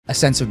A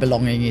sense of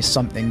belonging is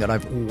something that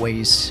I've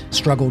always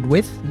struggled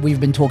with. We've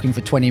been talking for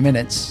 20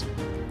 minutes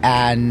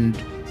and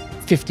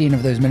 15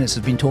 of those minutes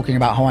have been talking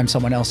about how I'm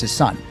someone else's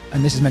son.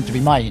 And this is meant to be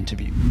my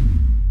interview.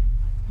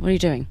 What are you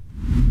doing?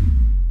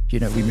 You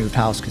know, we moved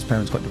house because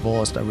parents got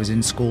divorced. I was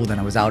in school, then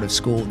I was out of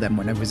school. Then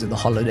when I was at the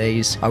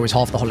holidays, I was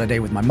half the holiday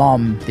with my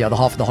mom, the other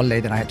half of the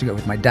holiday, then I had to go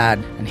with my dad.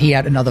 And he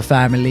had another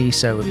family,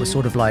 so it was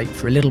sort of like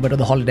for a little bit of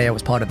the holiday, I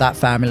was part of that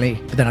family.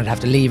 But then I'd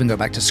have to leave and go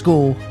back to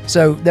school.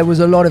 So there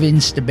was a lot of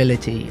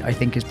instability, I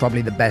think is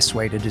probably the best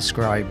way to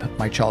describe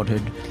my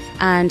childhood.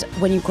 And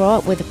when you grow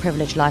up with a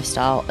privileged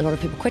lifestyle, a lot of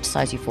people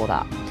criticize you for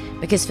that.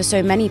 Because for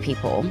so many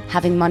people,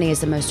 having money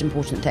is the most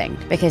important thing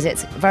because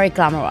it's very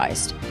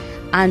glamorized.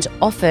 And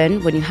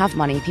often when you have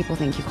money, people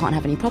think you can't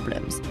have any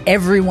problems.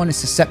 Everyone is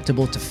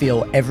susceptible to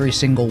feel every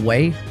single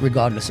way,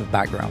 regardless of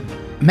background.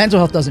 Mental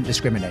health doesn't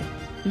discriminate.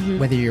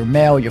 Whether you're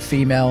male, you're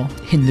female,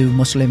 Hindu,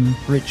 Muslim,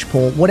 rich,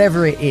 poor,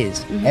 whatever it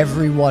is,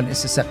 everyone is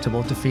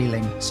susceptible to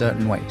feeling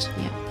certain ways.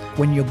 Yeah.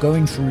 When you're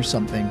going through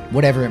something,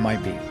 whatever it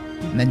might be,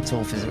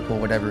 mental, physical,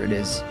 whatever it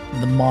is,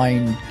 the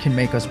mind can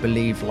make us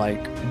believe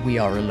like we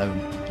are alone.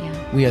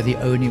 Yeah. We are the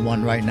only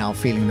one right now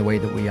feeling the way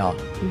that we are.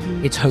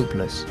 It's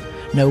hopeless.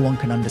 No one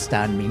can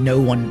understand me. No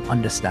one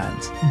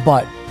understands.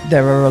 But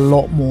there are a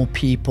lot more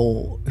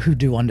people who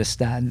do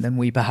understand than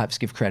we perhaps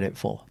give credit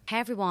for. Hey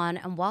everyone,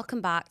 and welcome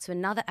back to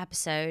another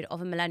episode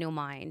of A Millennial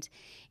Mind.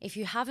 If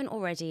you haven't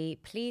already,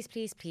 please,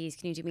 please, please,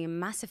 can you do me a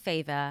massive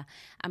favor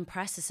and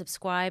press the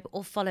subscribe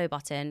or follow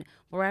button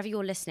wherever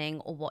you're listening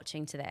or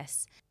watching to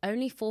this.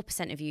 Only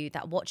 4% of you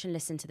that watch and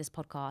listen to this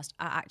podcast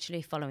are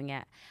actually following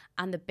it.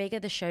 And the bigger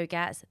the show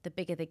gets, the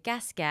bigger the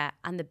guests get,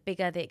 and the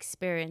bigger the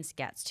experience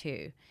gets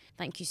too.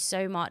 Thank you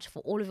so much for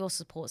all of your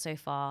support so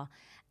far.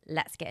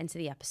 Let's get into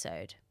the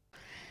episode.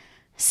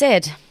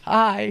 Sid.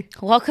 Hi.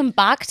 Welcome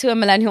back to A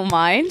Millennial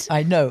Mind.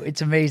 I know,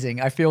 it's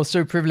amazing. I feel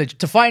so privileged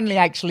to finally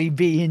actually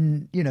be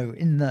in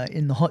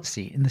the hot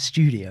seat, in the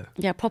studio.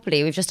 Yeah,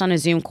 properly. We've just done a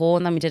Zoom call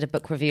and then we did a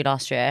book review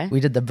last year.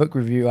 We did the book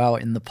review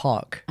out in the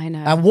park. I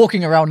know. And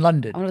walking around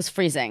London. And it was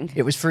freezing.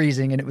 It was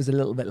freezing and it was a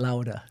little bit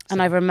louder.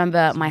 And I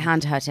remember my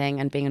hand hurting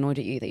and being annoyed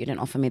at you that you didn't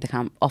offer me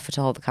the offer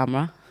to hold the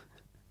camera.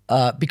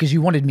 Because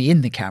you wanted me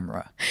in the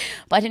camera.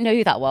 But I didn't know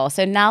you that well.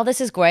 So now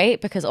this is great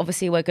because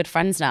obviously we're good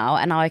friends now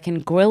and now I can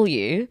grill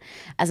you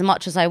as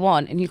much as I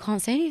want and you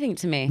can't say anything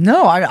to me.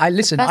 No, I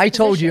listen, I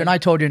told position.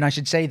 you, and I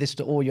should say this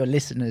to all your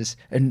listeners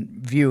and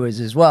viewers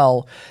as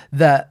well,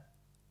 that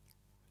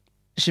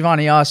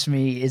Shivani asked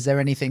me, is there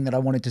anything that I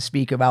wanted to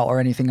speak about or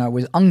anything I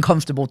was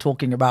uncomfortable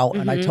talking about?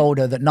 And I told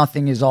her that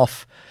nothing is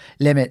off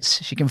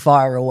limits. She can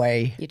fire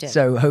away. You did.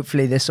 So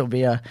hopefully this will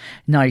be a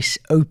nice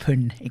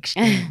open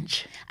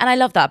exchange. And I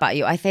love that about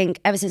you. I think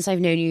ever since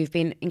I've known you, you've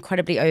been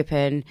incredibly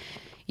open.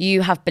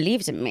 You have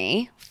believed in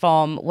me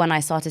from when I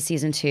started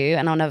season 2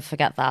 and I'll never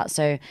forget that.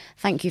 So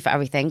thank you for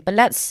everything. But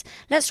let's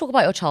talk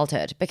about your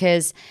childhood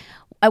because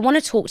I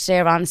want to talk today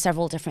around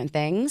several different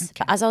things. Okay.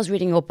 But as I was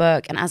reading your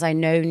book and as I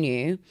known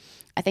you,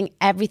 I think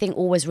everything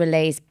always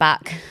relays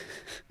back.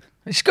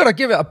 Just got to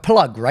give it a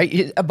plug,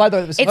 right? By the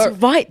way, It's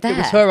right there. It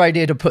was her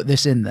idea to put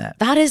this in there.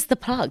 That is the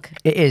plug.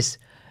 It is.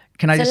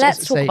 Can I So just let's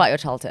say, talk about your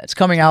childhood. It's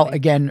coming out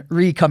again,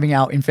 coming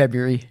out in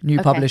February. New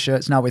publisher.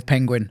 It's now with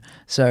Penguin.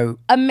 So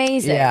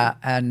amazing. Yeah,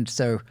 and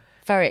so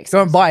very go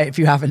exciting. and buy it if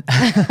you haven't.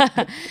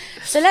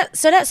 So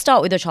let's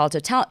start with your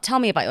childhood. Tell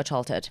me about your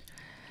childhood.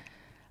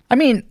 I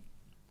mean,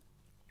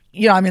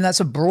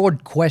 that's a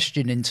broad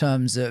question in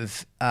terms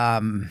of.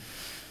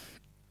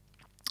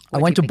 I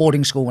went to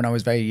boarding school when I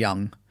was very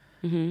young,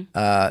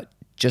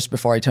 just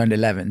before I turned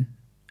 11,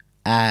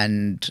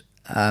 and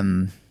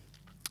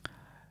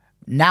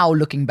now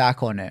looking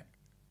back on it,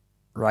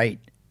 right,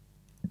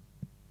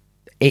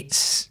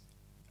 it's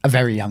a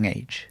very young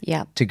age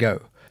to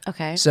go.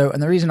 Okay. So,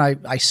 and the reason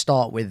I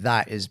start with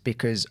that is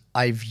because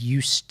I've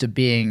used to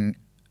being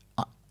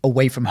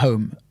away from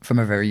home from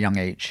a very young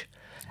age.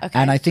 Okay.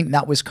 And I think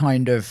that was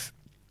kind of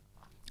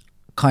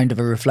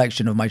a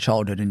reflection of my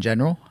childhood in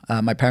general.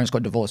 My parents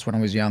got divorced when I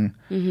was young.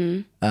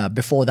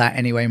 Before that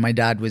anyway, my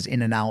dad was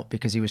in and out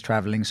because he was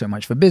traveling so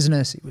much for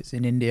business. He was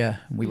in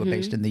India and we were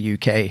based in the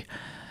UK.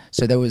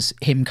 So there was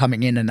him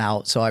coming in and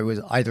out. So I was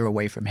either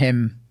away from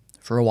him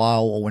for a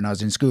while or when I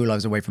was in school, I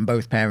was away from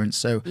both parents.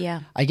 So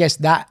I guess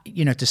that,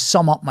 to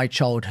sum up my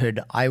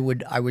childhood, I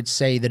would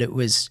say that it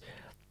was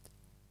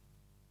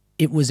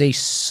a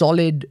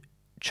solid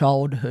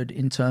childhood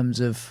in terms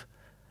of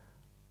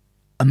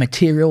a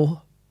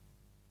material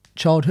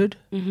childhood,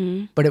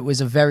 but it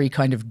was a very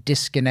kind of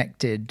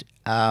disconnected,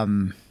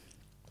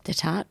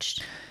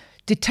 detached,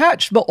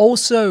 but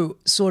also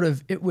sort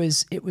of it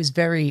was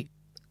very,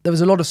 there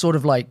was a lot of sort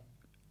of like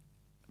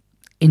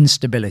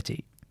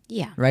instability.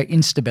 Yeah. Right.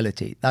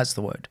 Instability. That's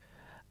the word.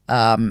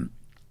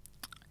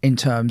 In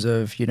terms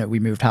of, we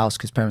moved house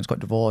because parents got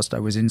divorced. I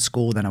was in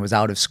school, then I was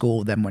out of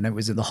school. Then when I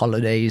was at the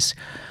holidays,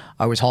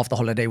 I was half the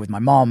holiday with my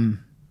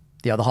mom,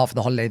 the other half of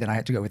the holiday, then I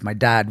had to go with my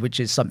dad, which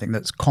is something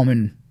that's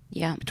common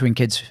between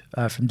kids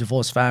from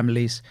divorced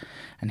families.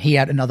 And he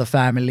had another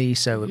family.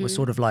 So it was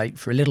sort of like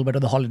for a little bit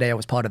of the holiday, I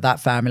was part of that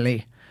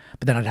family.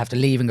 but then I'd have to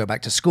leave and go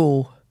back to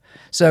school.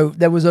 So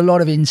there was a lot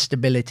of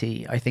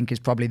instability, I think is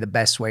probably the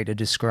best way to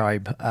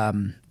describe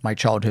my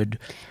childhood.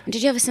 And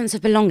did you have a sense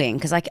of belonging?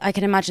 Because I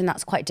can imagine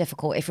that's quite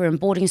difficult. If you're in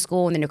boarding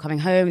school and then you're coming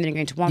home and then you're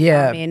going to one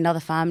family, another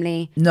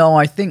family. No,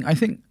 I think,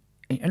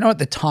 at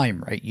the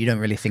time, right, you don't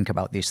really think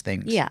about these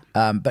things. Yeah.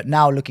 But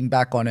now looking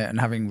back on it and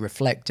having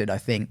reflected, I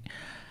think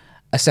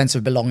a sense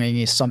of belonging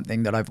is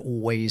something that I've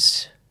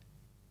always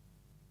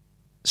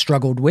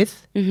struggled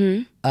with.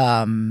 Mm-hmm.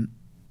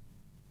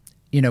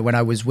 When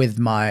I was with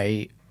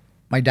my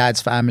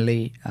dad's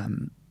family,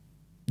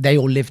 they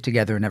all lived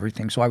together and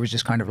everything. So I was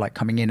just kind of like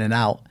coming in and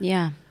out.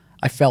 Yeah.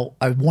 I felt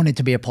I wanted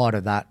to be a part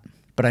of that,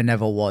 but I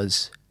never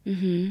was.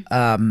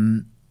 Mm-hmm.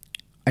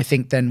 I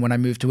think then when I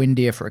moved to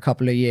India for a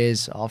couple of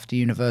years after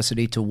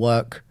university to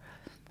work,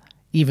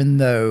 even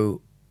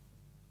though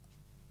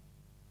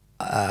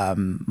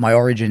my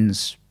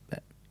origins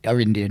are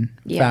Indian,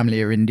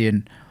 family are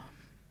Indian,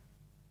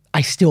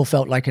 I still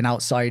felt like an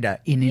outsider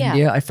in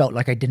India. I felt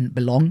like I didn't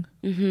belong.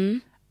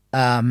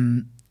 Mm-hmm.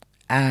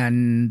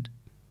 And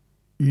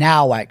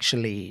now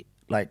actually,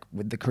 like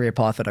with the career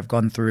path that I've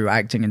gone through,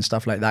 acting and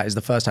stuff like that, is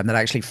the first time that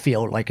I actually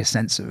feel like a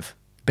sense of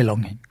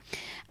belonging.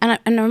 And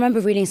I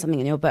remember reading something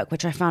in your book,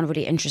 which I found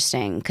really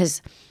interesting,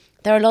 because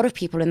there are a lot of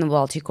people in the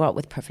world who grow up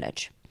with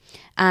privilege.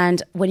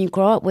 And when you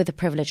grow up with a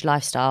privileged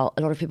lifestyle,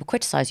 a lot of people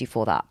criticize you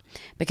for that.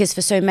 Because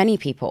for so many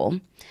people,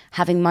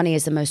 having money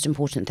is the most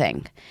important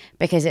thing,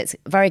 because it's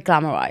very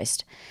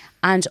glamorized.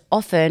 And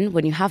often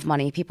when you have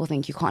money, people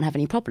think you can't have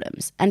any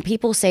problems. And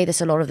people say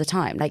this a lot of the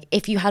time. Like,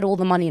 if you had all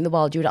the money in the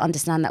world, you would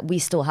understand that we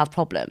still have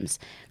problems,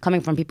 coming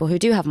from people who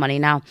do have money.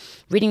 Now,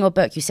 reading your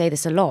book, you say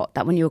this a lot,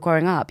 that when you were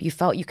growing up, you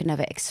felt you could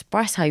never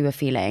express how you were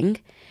feeling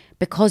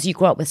because you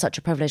grew up with such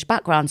a privileged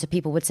background. So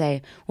people would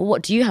say, well,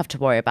 what do you have to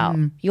worry about?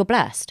 You're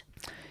blessed.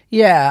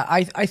 Yeah,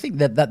 I think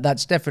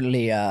that's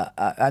definitely,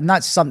 and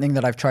that's something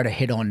that I've tried to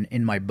hit on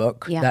in my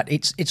book, that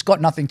it's got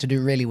nothing to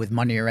do really with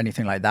money or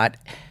anything like that.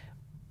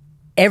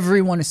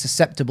 Everyone is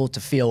susceptible to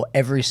feel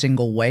every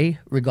single way,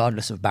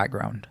 regardless of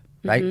background,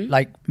 right? Mm-hmm.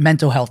 Like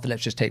mental health,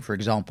 let's just take for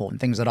example, and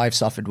things that I've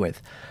suffered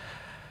with.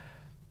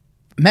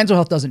 Mental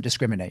health doesn't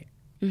discriminate.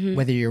 Mm-hmm.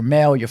 Whether you're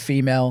male, you're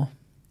female,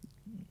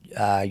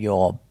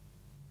 you're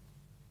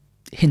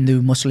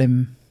Hindu,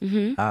 Muslim,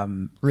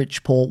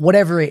 rich, poor,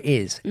 whatever it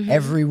is,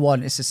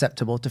 everyone is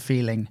susceptible to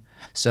feeling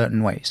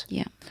certain ways.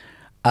 Yeah.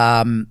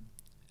 And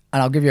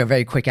I'll give you a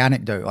very quick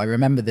anecdote. I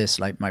remember this,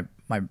 like my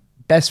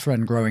best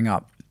friend growing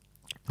up,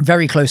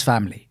 very close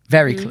family,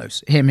 very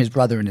close. Him, his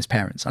brother, and his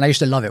parents. And I used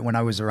to love it when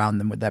I was around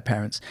them with their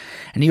parents.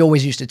 And he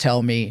always used to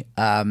tell me,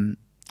 and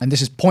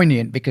this is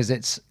poignant because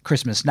it's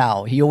Christmas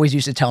now, he always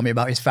used to tell me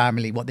about his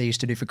family, what they used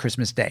to do for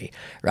Christmas Day,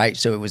 right?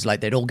 So it was like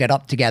they'd all get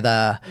up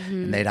together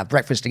and they'd have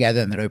breakfast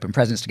together and they'd open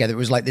presents together. It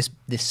was like this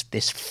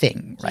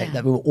thing, right?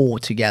 That we were all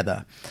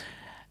together.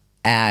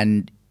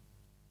 And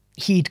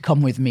he'd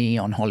come with me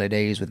on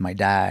holidays with my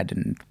dad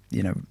and,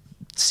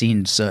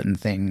 seen certain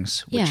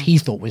things, which he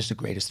thought was the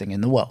greatest thing in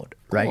the world,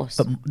 right?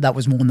 But that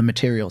was more on the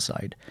material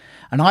side.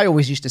 And I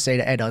always used to say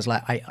to Ed, I was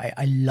like,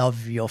 I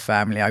love your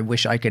family. I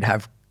wish I could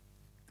have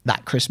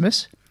that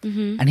Christmas.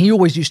 And he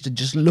always used to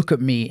just look at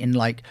me in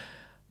like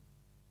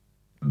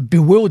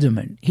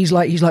bewilderment. He's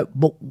like,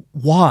 but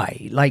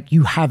why? Like,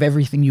 you have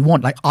everything you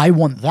want. Like, I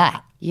want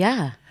that.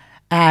 Yeah.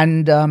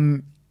 And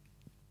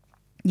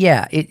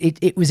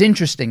it was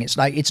interesting. It's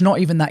like, it's not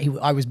even that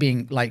I was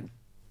being like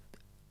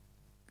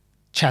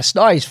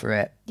chastised for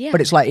it, but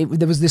it's like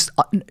there was this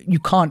he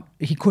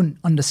couldn't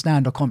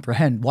understand or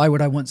comprehend. Why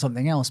would I want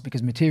something else?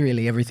 Because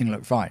materially everything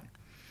looked fine.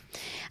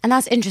 And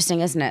that's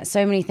interesting, isn't it?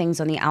 So many things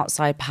on the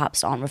outside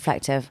perhaps aren't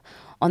reflective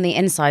on the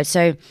inside.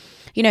 So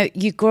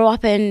you grew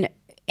up in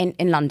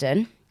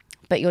London,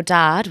 but your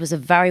dad was a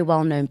very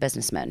well-known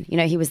businessman.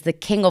 He was the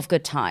king of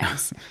good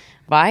times.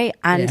 Right?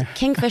 And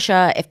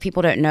Kingfisher, if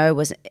people don't know,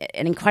 was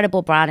an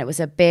incredible brand. It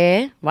was a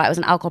beer, right? It was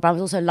an alcohol brand.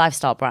 It was also a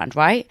lifestyle brand,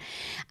 right?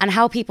 And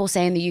how people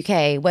say in the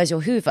UK, where's your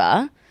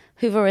Hoover?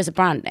 Hoover is a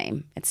brand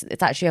name. It's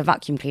actually a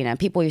vacuum cleaner.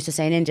 People used to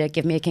say in India,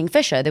 give me a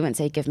Kingfisher. They wouldn't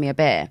say, give me a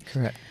beer.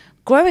 Correct.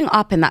 Growing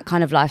up in that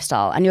kind of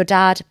lifestyle, and your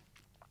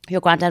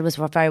granddad was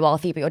very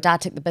wealthy, but your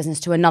dad took the business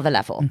to another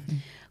level. Mm-hmm.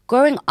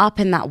 Growing up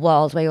in that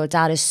world where your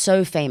dad is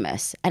so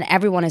famous and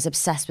everyone is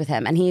obsessed with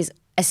him and he's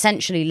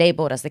essentially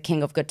labeled as the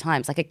king of good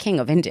times, like a king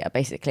of India,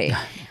 basically.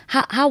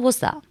 How was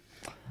that?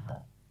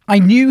 I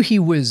knew he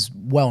was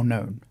well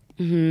known,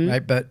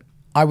 right? But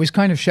I was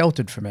kind of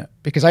sheltered from it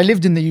because I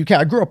lived in the UK.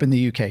 I grew up in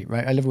the UK,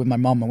 right? I lived with my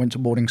mum. I went to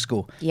boarding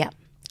school. Yeah.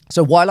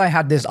 So while I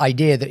had this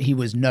idea that he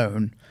was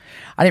known,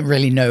 I didn't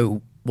really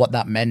know what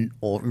that meant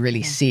or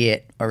really see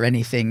it or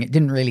anything. It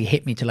didn't really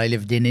hit me till I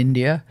lived in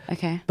India.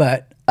 Okay.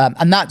 But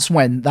and that's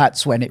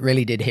when it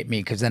really did hit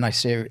me, because then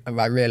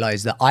I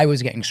realized that I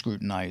was getting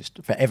scrutinized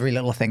for every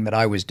little thing that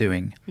I was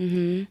doing.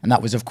 And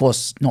that was, of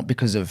course, not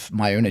because of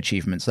my own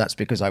achievements. That's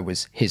because I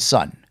was his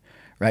son,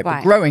 right?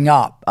 But growing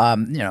up,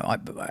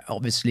 I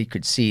obviously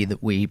could see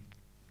that we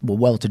were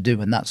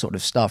well-to-do and that sort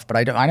of stuff. But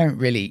I don't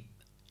really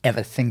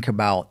ever think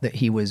about that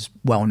he was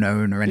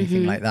well-known or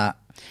anything like that.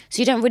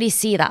 So you don't really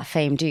see that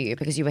fame, do you?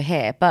 Because you were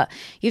here. But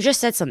you've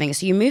just said something.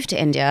 So you moved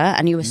to India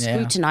and you were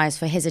scrutinized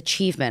for his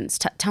achievements.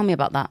 Tell me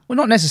about that. Well,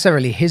 not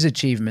necessarily his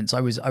achievements.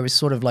 I was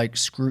sort of like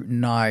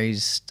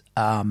scrutinized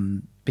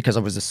because I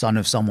was the son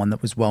of someone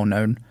that was well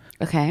known.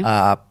 Okay.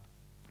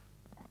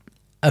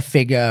 A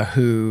figure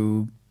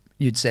who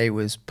you'd say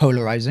was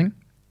polarizing.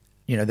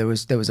 You know, there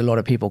was a lot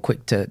of people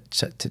quick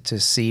to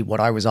see what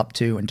I was up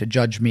to and to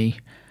judge me.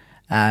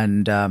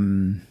 And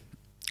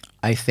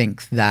I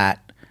think that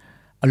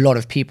a lot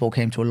of people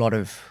came to a lot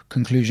of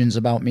conclusions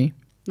about me,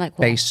 like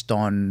what? Based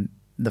on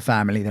the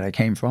family that I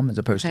came from, as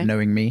opposed to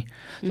knowing me.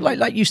 Mm-hmm.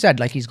 Like you said,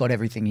 like he's got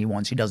everything he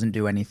wants. He doesn't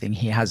do anything.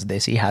 He has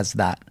this, he has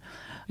that,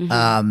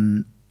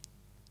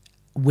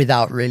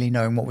 without really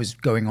knowing what was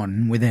going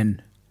on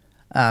within.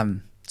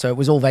 So it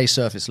was all very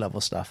surface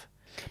level stuff.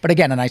 But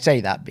again, and I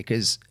say that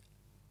because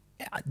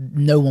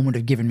no one would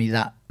have given me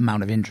that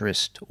amount of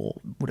interest or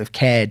would have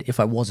cared if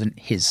I wasn't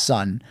his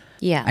son.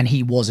 Yeah. And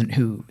he wasn't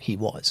who he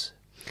was.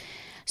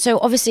 So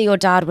obviously your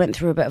dad went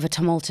through a bit of a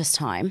tumultuous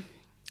time.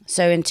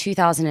 So in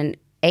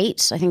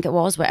 2008, I think it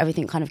was, where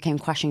everything kind of came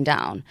crashing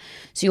down.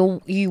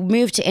 So you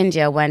moved to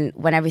India when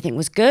everything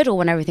was good or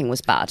when everything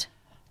was bad?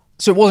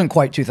 So it wasn't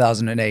quite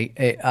 2008.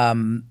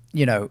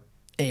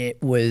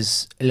 It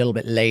was a little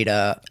bit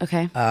later.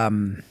 Okay.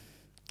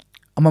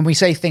 And when we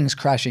say things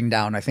crashing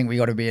down, I think we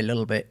got to be a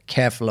little bit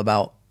careful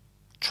about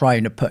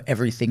trying to put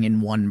everything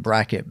in one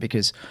bracket,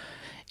 because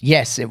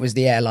yes, it was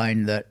the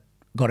airline that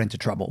got into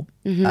trouble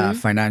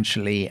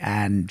financially.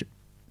 And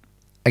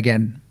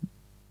again,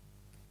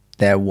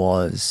 there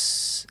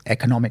was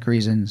economic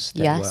reasons,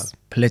 there were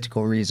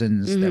political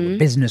reasons, there were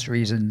business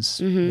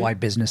reasons why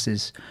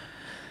businesses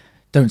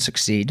don't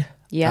succeed.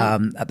 Yeah.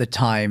 At the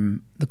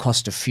time, the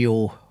cost of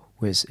fuel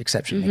was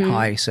exceptionally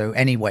high. So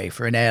anyway,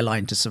 for an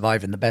airline to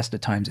survive in the best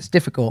of times, it's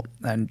difficult.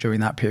 And during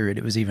that period,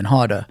 it was even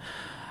harder.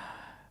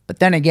 But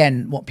then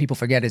again, what people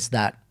forget is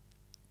that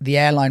the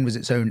airline was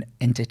its own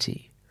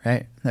entity,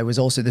 right? There was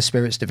also the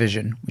spirits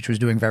division, which was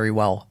doing very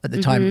well. At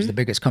the time, it was the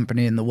biggest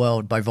company in the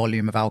world by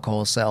volume of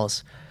alcohol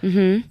sales.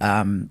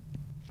 The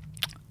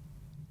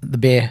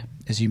beer,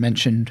 as you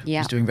mentioned,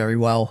 was doing very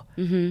well.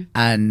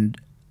 And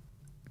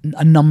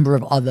a number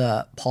of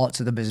other parts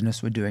of the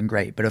business were doing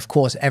great. But of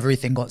course,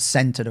 everything got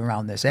centered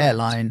around this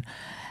airline.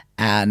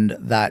 And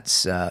that's,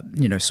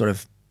 sort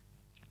of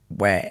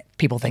where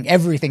people think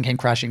everything came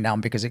crashing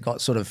down, because it got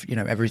sort of,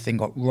 everything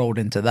got rolled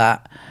into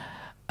that.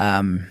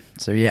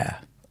 So yeah,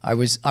 I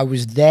was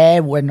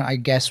there when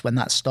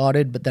that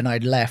started, but then I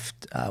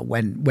left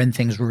when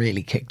things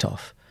really kicked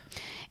off.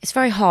 It's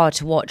very hard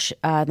to watch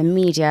the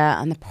media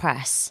and the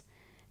press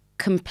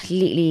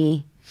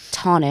completely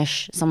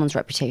tarnish someone's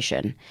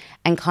reputation,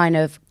 and kind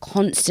of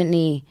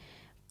constantly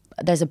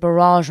there's a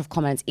barrage of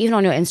comments. Even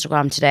on your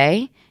Instagram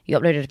today, you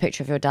uploaded a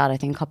picture of your dad, I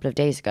think a couple of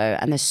days ago,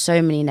 and there's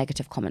so many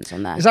negative comments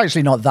on there. It's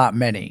actually not that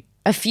many.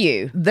 A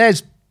few.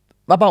 There's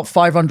about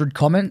 500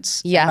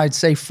 comments. Yeah. I'd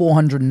say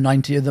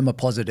 490 of them are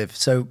positive.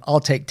 So I'll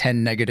take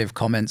 10 negative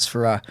comments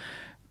for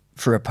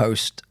a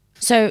post.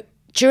 So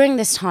during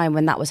this time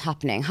when that was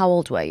happening, how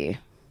old were you?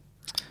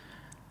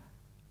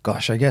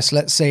 Gosh, I guess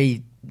let's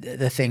say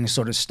the thing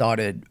sort of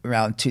started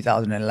around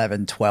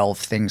 2011, 12,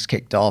 things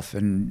kicked off,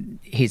 and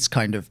he's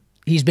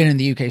been in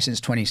the UK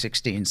since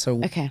 2016.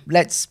 So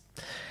let's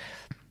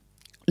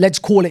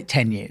call it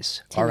 10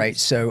 years. 10 all right.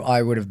 Years. So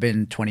I would have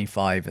been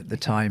 25 at the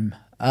time.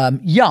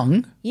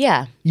 Young.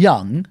 Yeah.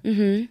 Young,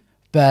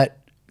 but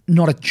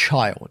not a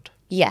child.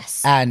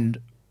 Yes.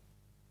 And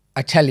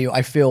I tell you,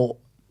 I feel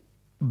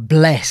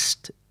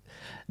blessed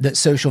that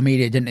social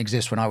media didn't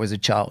exist when I was a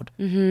child.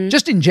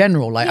 Just in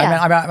general,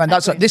 I mean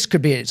that's this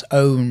could be its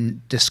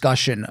own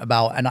discussion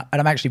about, and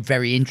I'm actually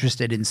very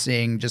interested in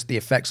seeing just the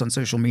effects on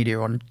social media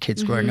on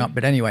kids growing up.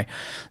 But anyway,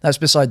 that's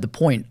beside the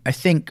point. I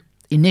think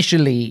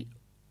initially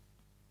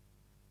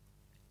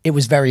it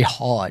was very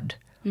hard.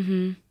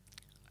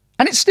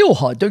 And it's still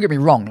hard, don't get me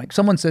wrong. Like,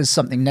 someone says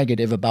something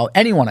negative about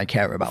anyone I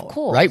care about,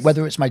 right?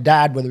 Whether it's my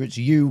dad, whether it's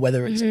you,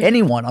 whether it's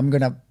anyone, I'm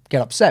going to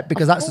get upset,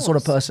 because that's the sort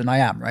of person I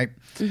am, right?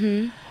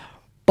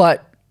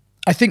 But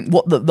I think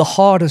what the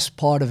hardest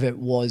part of it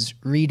was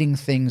reading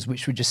things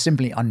which were just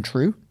simply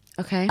untrue.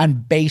 Okay.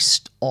 And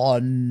based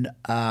on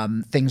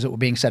things that were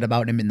being said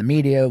about him in the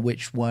media,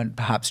 which weren't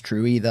perhaps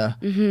true either.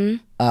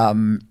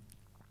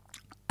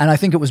 And I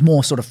think it was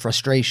more sort of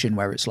frustration,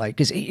 where it's like,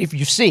 because if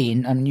you've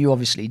seen, and you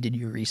obviously did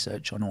your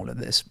research on all of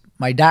this,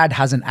 my dad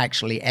hasn't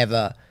actually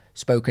ever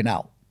spoken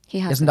out. He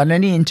hasn't done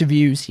any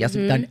interviews. He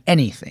hasn't done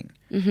anything.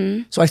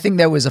 So I think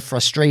there was a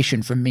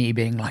frustration from me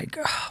being like,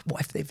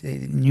 what if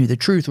they knew the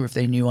truth, or if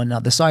they knew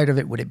another side of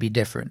it, would it be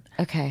different?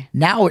 Okay.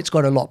 Now it's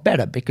got a lot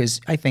better, because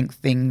I think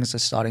things are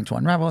starting to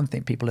unravel, and I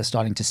think people are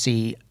starting to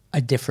see a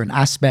different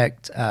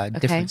aspect, a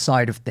different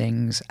side of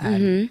things,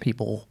 and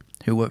people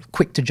who were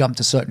quick to jump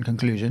to certain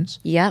conclusions.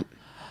 Yep.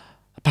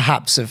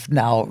 Perhaps have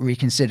now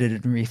reconsidered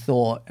and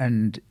rethought,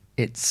 and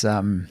it's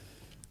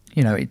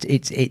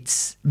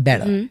it's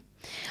better.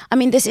 I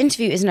mean, this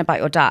interview isn't about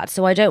your dad,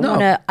 so I don't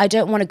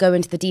want to go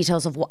into the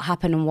details of what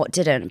happened and what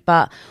didn't.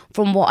 But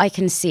from what I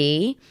can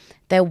see,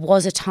 there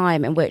was a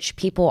time in which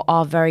people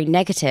are very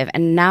negative.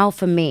 And now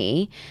for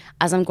me,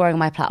 as I'm growing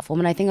my platform,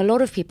 and I think a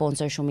lot of people on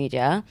social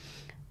media,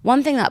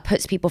 one thing that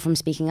puts people from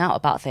speaking out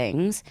about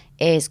things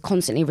is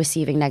constantly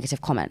receiving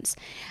negative comments.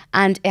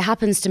 And it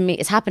happens to me,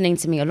 it's happening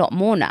to me a lot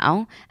more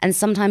now. And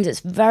sometimes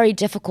it's very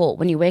difficult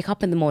when you wake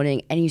up in the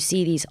morning and you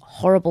see these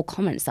horrible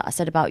comments that are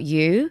said about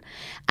you.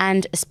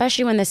 And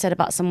especially when they're said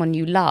about someone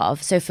you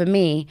love. So for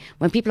me,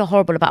 when people are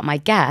horrible about my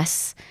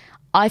guests,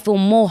 I feel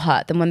more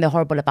hurt than when they're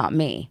horrible about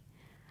me.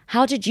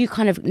 How did you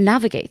kind of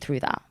navigate through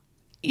that?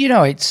 You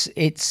know, it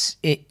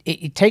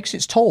takes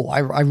its toll.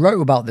 I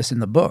wrote about this in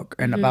the book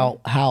and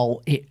about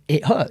how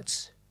it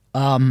hurts.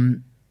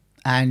 And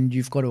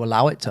you've got to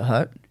allow it to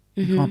hurt.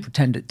 You can't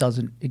pretend it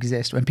doesn't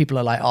exist. When people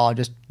are like, oh,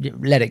 just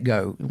let it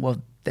go.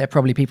 Well, they're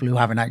probably people who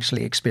haven't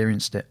actually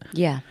experienced it.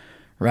 Yeah.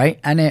 Right?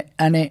 And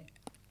it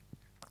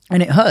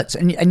hurts.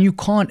 And you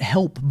can't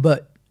help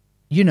but,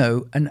 you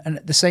know, and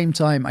at the same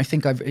time, I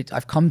think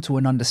I've come to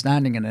an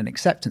understanding and an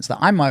acceptance that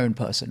I'm my own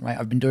person, right?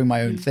 I've been doing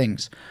my own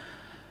things.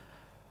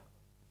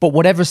 But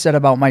whatever's said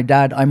about my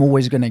dad, I'm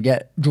always going to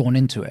get drawn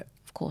into it.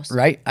 Of course.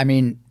 Right? I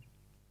mean,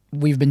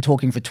 we've been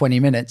talking for 20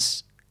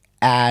 minutes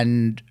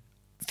and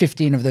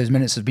 15 of those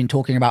minutes have been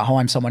talking about how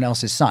I'm someone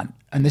else's son.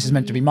 And this is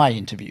meant to be my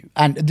interview.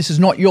 And this is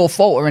not your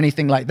fault or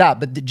anything like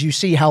that. But did you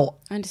see how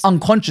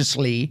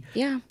unconsciously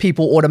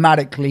people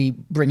automatically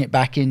bring it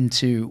back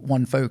into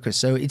one focus?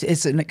 So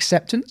it's an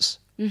acceptance.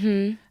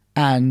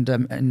 And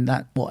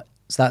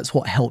that's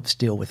what helps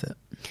deal with it.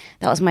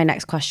 That was my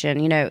next question.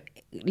 You know,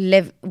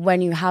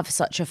 when you have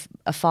such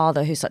a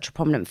father who's such a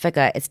prominent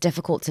figure, it's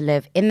difficult to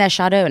live in their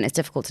shadow and it's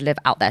difficult to live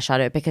out their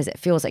shadow because it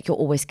feels like you're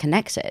always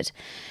connected.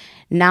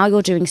 Now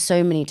you're doing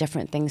so many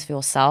different things for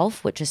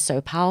yourself, which is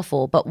so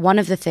powerful. But one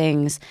of the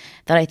things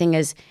that I think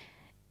is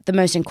the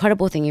most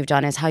incredible thing you've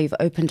done is how you've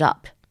opened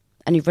up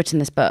and you've written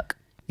this book.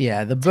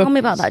 Yeah, the book. Tell me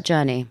about that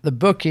journey. The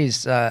book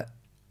is,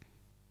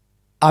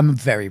 I'm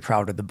very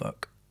proud of the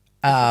book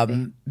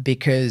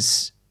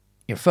because,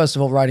 you know, first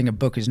of all, writing a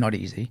book is not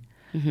easy.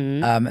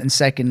 And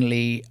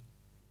secondly,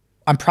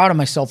 I'm proud of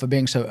myself for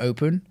being so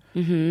open.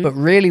 But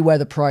really where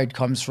the pride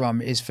comes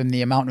from is from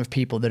the amount of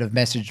people that have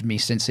messaged me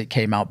since it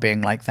came out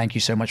being like, thank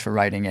you so much for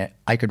writing it.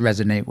 I could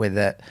resonate with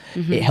it.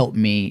 It helped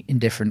me in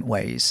different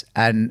ways.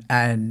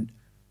 And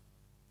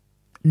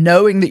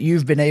knowing that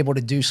you've been able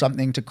to do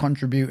something to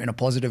contribute in a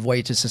positive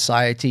way to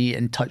society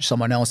and touch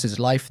someone else's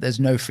life, there's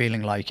no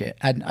feeling like it.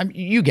 And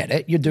you get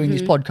it. You're doing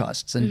these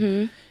podcasts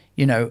and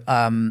you know,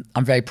 I'm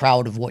very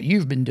proud of what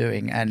you've been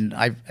doing. And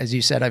as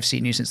you said, I've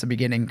seen you since the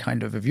beginning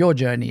kind of your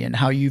journey and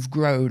how you've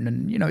grown.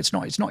 And, you know, it's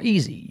not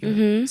easy.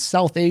 You're a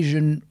South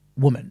Asian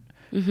woman,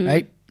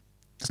 right?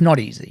 It's not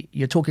easy.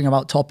 You're talking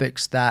about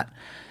topics that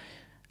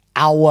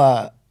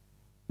our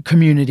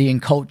community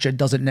and culture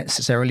doesn't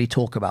necessarily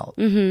talk about.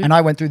 And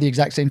I went through the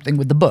exact same thing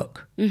with the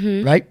book,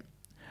 right?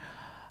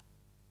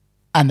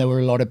 And there were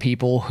a lot of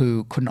people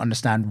who couldn't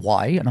understand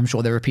why. And I'm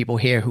sure there are people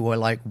here who are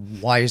like,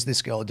 why is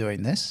this girl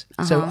doing this?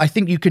 So I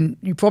think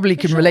you probably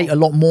can relate a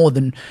lot more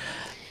than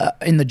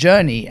in the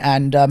journey.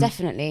 And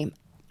definitely.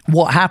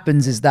 What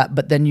happens is that,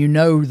 but then you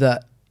know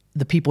that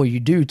the people you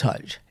do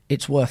touch,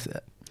 it's worth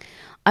it.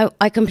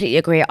 I completely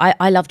agree.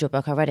 I loved your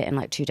book. I read it in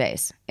like 2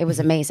 days. It was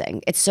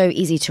amazing. It's so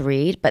easy to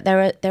read, but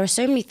there are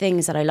so many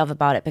things that I love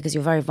about it because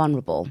you're very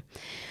vulnerable.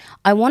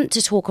 I want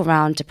to talk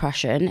around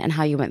depression and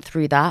how you went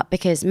through that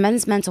because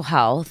men's mental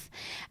health,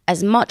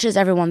 as much as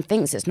everyone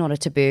thinks it's not a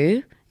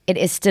taboo, it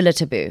is still a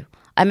taboo.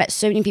 I met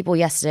so many people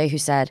yesterday who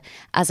said,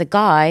 as a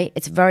guy,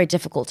 it's very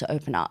difficult to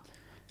open up.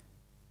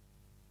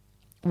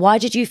 Why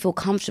did you feel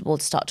comfortable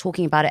to start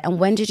talking about it? And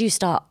when did you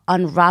start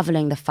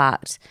unraveling the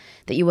fact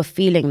that you were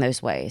feeling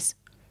those ways?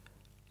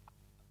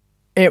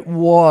 It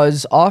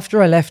was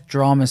after I left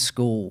drama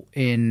school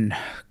in,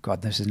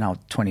 God, this is now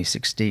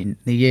 2016.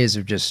 The years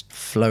have just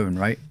flown,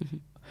 right?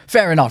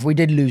 Fair enough. We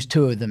did lose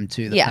 2 of them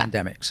to the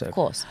pandemic. So, of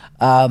course.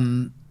 I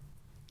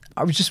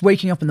was just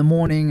waking up in the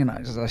morning and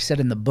as I said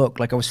in the book,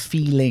 like I was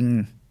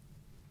feeling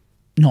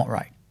not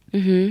right.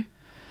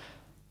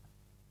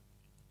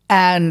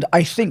 And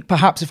I think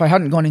perhaps if I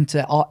hadn't gone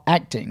into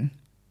acting,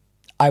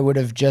 I would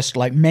have just,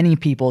 like many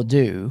people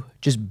do,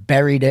 just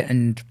buried it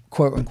and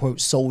quote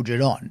unquote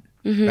soldiered on.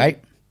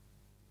 Right?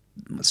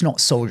 It's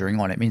not soldiering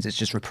on. It means it's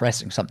just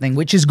repressing something,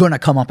 which is going to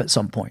come up at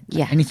some point.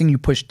 Yeah. Anything you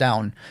push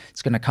down,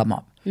 it's going to come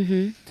up.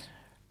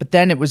 But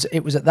then it was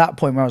at that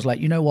point where I was like,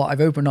 you know what?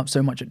 I've opened up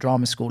so much at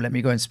drama school. Let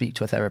me go and speak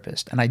to a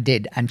therapist. And I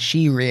did. And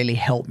she really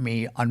helped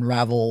me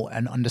unravel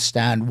and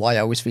understand why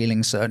I was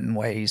feeling certain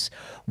ways,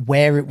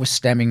 where it was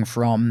stemming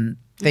from,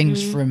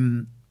 things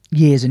from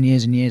years and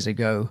years and years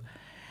ago.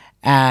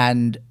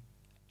 And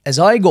as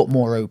I got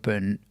more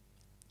open,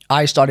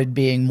 I started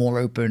being more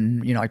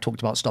open. You know, I talked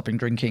about stopping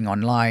drinking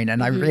online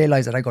and I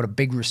realized that I got a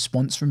big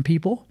response from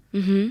people.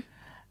 And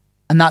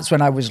that's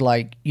when I was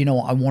like, you know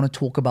what, I want to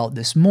talk about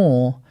this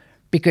more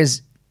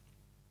because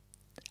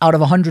out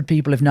of 100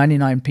 people, if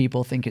 99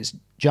 people think it's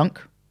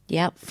junk,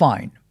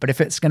 fine. But if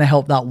it's going to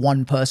help that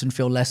one person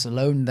feel less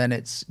alone, then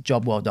it's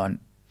job well done.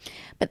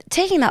 But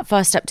taking that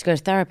first step to go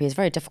to therapy is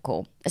very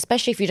difficult,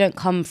 especially if you don't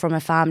come from a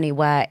family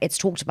where it's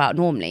talked about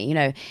normally. You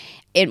know,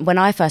 when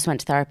I first went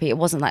to therapy, it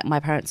wasn't like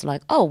my parents were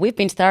like, oh, we've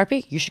been to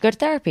therapy, you should go to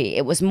therapy.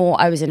 It was more,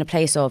 I was in a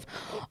place of,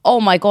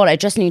 oh my God, I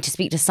just need to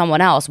speak to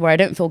someone else where I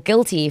don't feel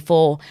guilty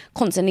for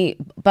constantly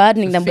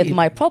burdening them with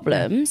my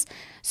problems.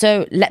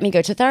 So let me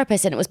go to a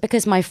therapist. And it was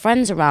because my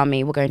friends around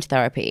me were going to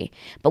therapy.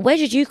 But where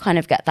did you kind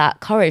of get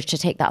that courage to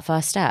take that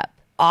first step?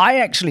 I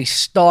actually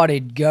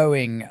started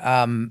going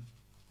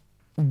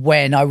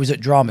when I was at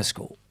drama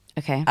school.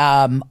 Okay.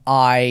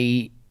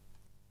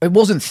 It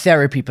wasn't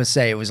therapy per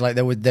se. It was like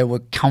there were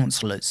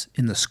counselors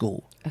in the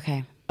school.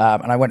 Okay.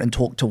 And I went and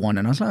talked to one,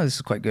 and I was like, oh, this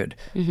is quite good.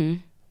 Mm-hmm.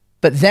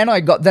 But then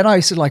I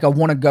said, like, I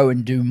want to go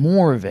and do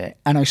more of it.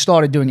 And I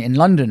started doing it in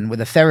London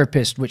with a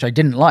therapist, which I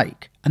didn't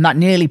like. And that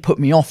nearly put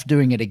me off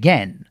doing it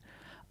again.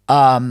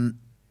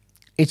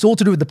 It's all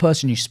to do with the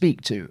person you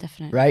speak to.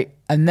 Definitely. Right?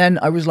 And then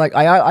I was like,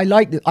 I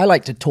like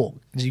to talk,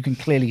 as you can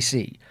clearly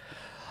see.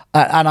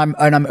 And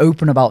I'm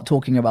open about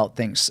talking about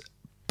things.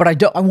 But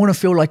I want to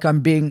feel like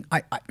I'm being,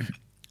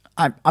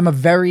 I'm a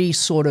very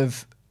sort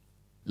of,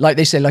 like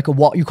they say, like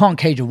you can't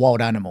cage a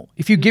wild animal.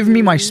 If you give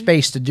me my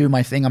space to do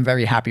my thing, I'm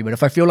very happy. But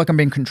if I feel like I'm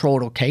being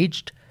controlled or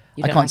caged,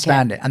 I can't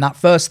stand it. And that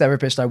first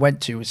therapist I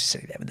went to was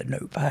sitting there with a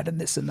notepad and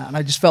this and that. And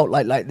I just felt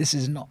like this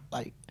is not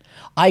like,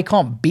 I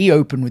can't be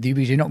open with you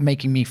because you're not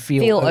making me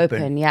feel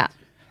open. Yeah.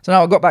 So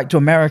now I got back to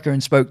America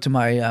and spoke to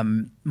my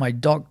my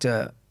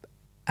doctor,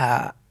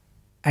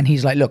 and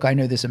he's like, look, I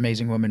know this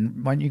amazing woman.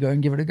 Why don't you go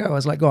and give it a go? I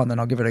was like, go on, then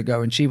I'll give it a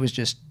go. And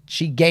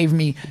she gave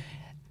me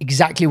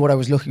exactly what I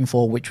was looking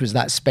for, which was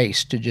that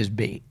space to just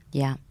be.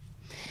 Yeah.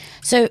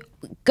 So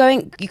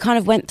you kind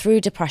of went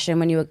through depression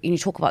when you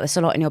talk about this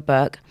a lot in your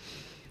book.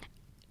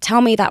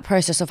 Tell me that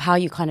process of how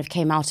you kind of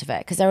came out of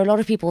it. Because there are a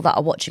lot of people that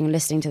are watching and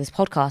listening to this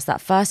podcast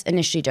that first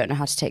initially don't know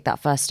how to take that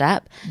first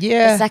step.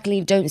 Yeah. But secondly,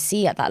 don't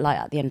see that light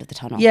at the end of the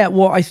tunnel. Yeah,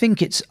 well, I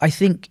think it's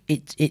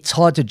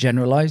hard to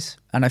generalize.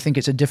 And I think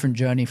it's a different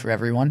journey for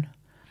everyone.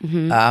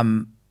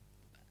 Mm-hmm.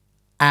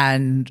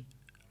 And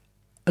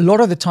a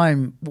lot of the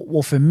time,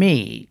 well, for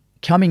me,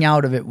 coming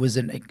out of it was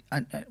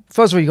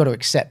first of all, you got to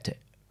accept it.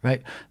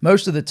 Right.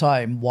 Most of the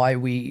time, why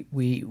we're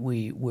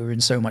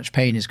in so much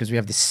pain is because we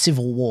have this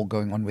civil war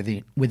going on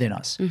within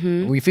us.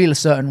 Mm-hmm. We feel a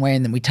certain way,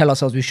 and then we tell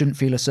ourselves we shouldn't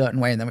feel a certain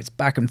way, and then it's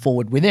back and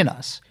forward within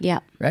us. Yeah.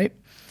 Right.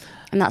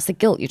 And that's the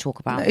guilt you talk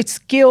about. It's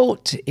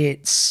guilt.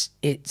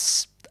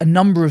 It's a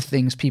number of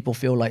things people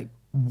feel like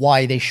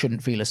why they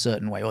shouldn't feel a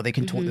certain way, or they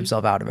can talk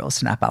themselves out of it, or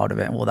snap out of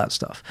it, and all that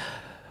stuff.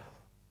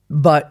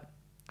 But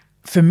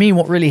for me,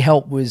 what really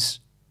helped was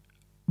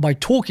by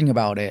talking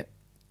about it,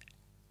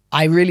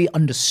 I really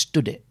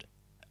understood it,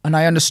 and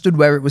I understood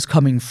where it was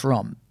coming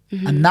from.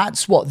 Mm-hmm. And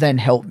that's what then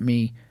helped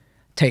me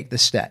take the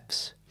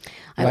steps.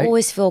 I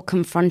always feel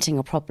confronting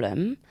a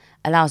problem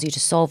allows you to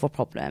solve a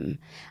problem.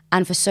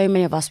 And for so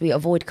many of us, we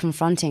avoid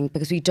confronting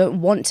because we don't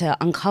want to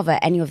uncover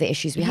any of the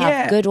issues we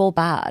have, good or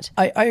bad.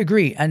 I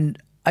agree. And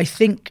I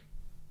think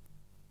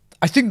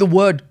the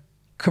word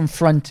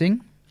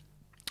confronting,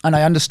 and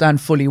I understand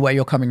fully where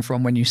you're coming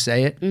from when you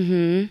say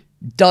it,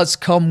 does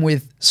come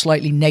with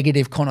slightly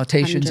negative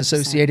connotations 100%.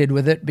 Associated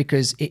with it,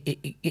 because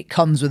it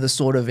comes with a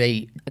sort of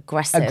a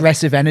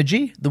aggressive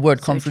energy, the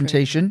word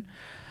confrontation. True.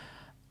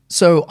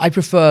 So I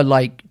prefer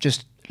like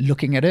just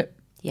looking at it.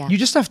 Yeah. You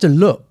just have to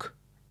look,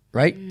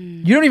 right?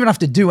 You don't even have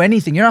to do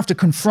anything. You don't have to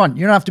confront.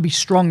 You don't have to be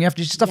strong. You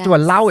just have to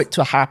allow it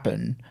to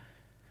happen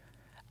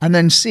and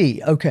then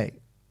see, okay,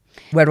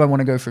 where do I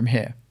want to go from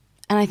here?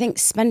 And I think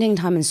spending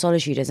time in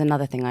solitude is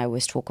another thing I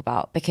always talk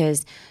about,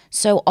 because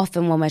so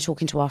often when we're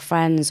talking to our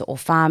friends or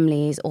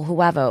families or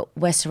whoever,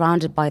 we're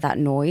surrounded by that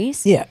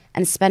noise. Yeah.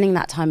 And spending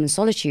that time in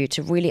solitude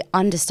to really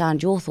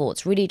understand your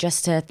thoughts, really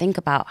just to think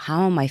about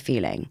how am I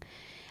feeling?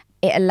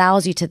 It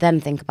allows you to then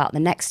think about the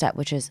next step,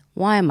 which is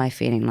why am I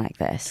feeling like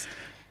this?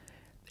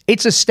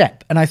 It's a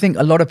step. And I think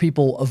a lot of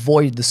people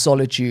avoid the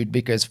solitude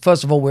because,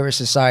 first of all, we're a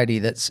society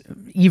that's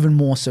even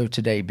more so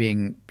today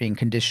being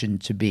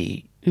conditioned to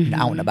be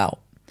out and about.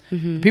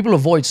 Mm-hmm. People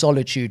avoid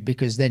solitude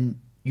because then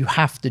you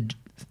have to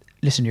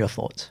listen to your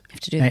thoughts. You have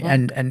to do it.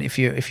 And if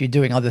you're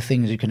doing other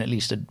things, you can at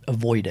least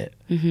avoid it.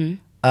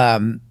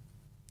 Mm-hmm.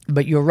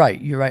 But you're right.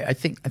 I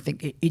think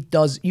it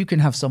does. You can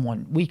have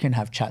we can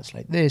have chats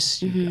like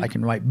this. Mm-hmm. I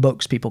can write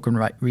books. People can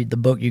read the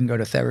book. You can go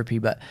to therapy.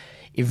 But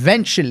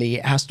eventually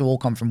it has to all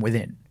come from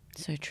within.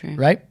 So true.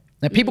 Right?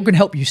 Now people can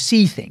help you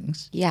see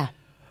things. Yeah.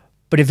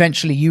 But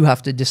eventually you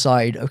have to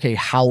decide, okay,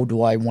 how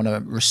do I want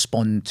to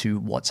respond to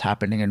what's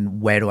happening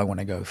and where do I want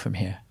to go from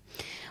here?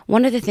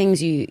 One of the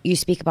things you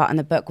speak about in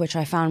the book, which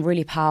I found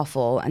really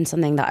powerful and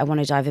something that I want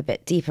to dive a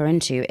bit deeper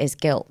into, is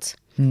guilt.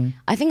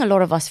 I think a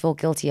lot of us feel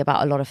guilty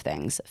about a lot of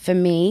things. For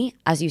me,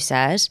 as you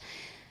said,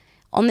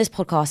 on this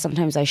podcast,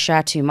 sometimes I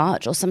share too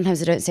much, or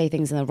sometimes I don't say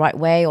things in the right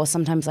way, or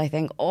sometimes I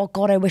think, oh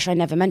God, I wish I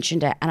never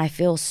mentioned it. And I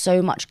feel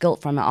so much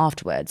guilt from it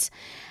afterwards.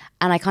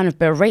 And I kind of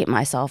berate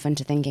myself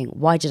into thinking,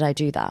 why did I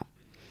do that?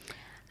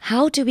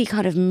 How do we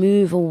kind of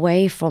move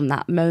away from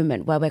that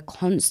moment where we're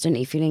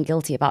constantly feeling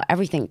guilty about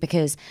everything?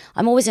 Because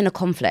I'm always in a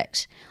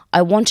conflict.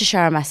 I want to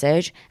share a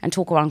message and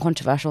talk around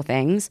controversial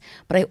things,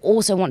 but I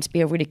also want to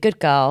be a really good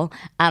girl,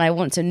 and I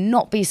want to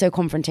not be so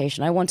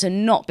confrontational. I want to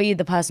not be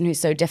the person who's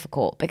so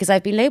difficult because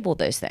I've been labeled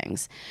those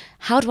things.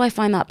 How do I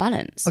find that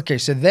balance? Okay,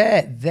 so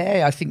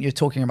there, I think you're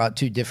talking about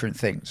two different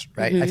things,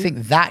 right? I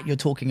think that you're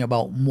talking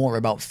about more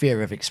about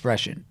fear of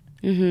expression.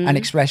 And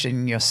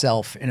expressing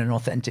yourself in an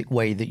authentic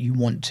way that you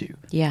want to.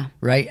 Yeah.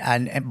 Right?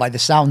 And by the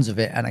sounds of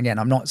it, and again,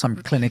 I'm not some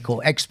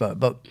clinical expert,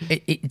 but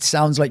it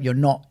sounds like you're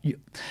not...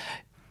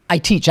 I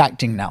teach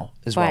acting now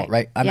as well,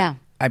 right? I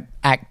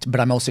act,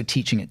 but I'm also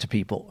teaching it to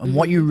people. And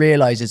what you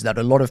realize is that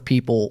a lot of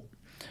people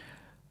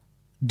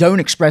don't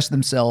express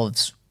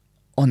themselves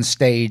on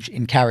stage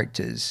in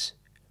characters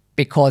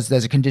because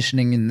there's a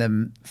conditioning in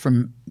them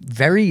from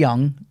very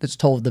young that's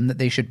told them that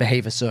they should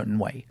behave a certain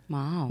way.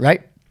 Wow.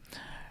 Right?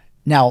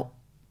 Now,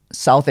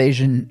 South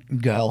Asian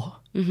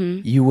girl,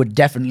 you would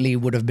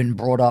have been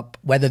brought up,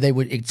 whether they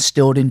were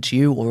instilled into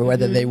you or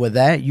whether they were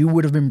there, you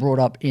would have been brought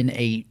up in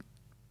a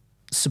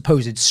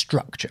supposed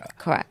structure.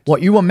 Correct.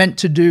 What you were meant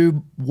to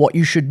do, what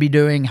you should be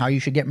doing, how you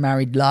should get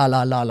married, la,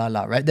 la, la, la,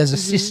 la, right? There's a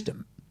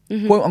system,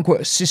 quote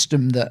unquote, a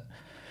system that...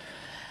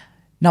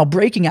 Now,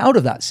 breaking out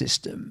of that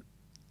system,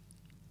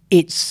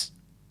 it's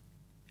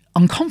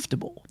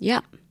uncomfortable.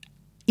 Yeah.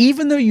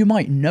 Even though you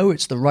might know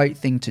it's the right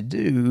thing to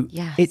do,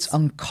 Yes. it's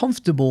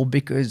uncomfortable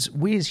because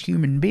we as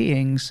human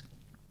beings,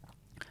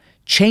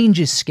 change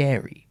is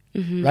scary,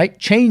 right?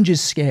 Change is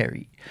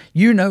scary.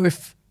 You know,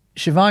 if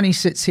Shivani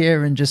sits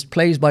here and just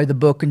plays by the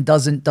book and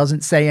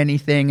doesn't say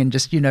anything and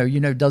just,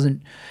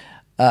 doesn't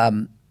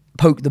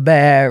poke the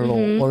bear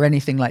or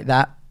anything like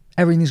that,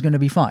 everything's going to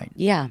be fine.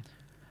 Yeah.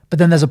 But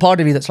then there's a part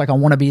of you that's like, I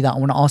want to be that. I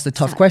want to ask the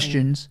tough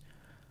questions.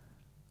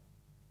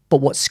 But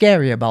what's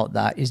scary about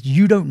that is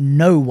you don't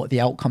know what the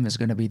outcome is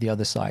going to be the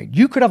other side.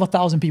 You could have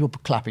 1,000 people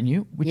clapping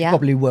you, which you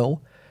probably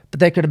will,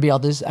 but there could be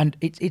others. And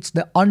it's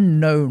the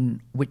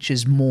unknown which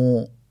is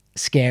more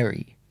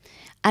scary.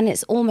 And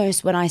it's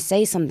almost when I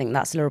say something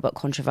that's a little bit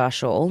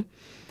controversial,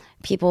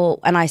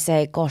 and I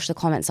say, gosh, the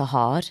comments are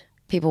hard,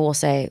 people will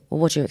say, well,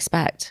 what do you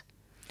expect?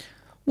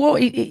 Well,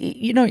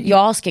 you're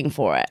asking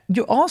for it.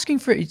 You're asking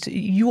for it.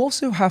 You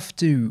also have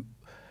to...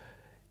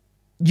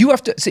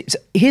 see,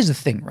 here's the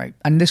thing, right?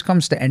 And this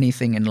comes to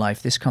anything in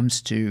life. This comes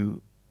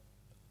to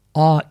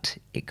art.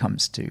 It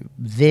comes to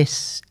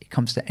this. It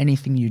comes to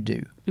anything you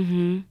do.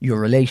 Your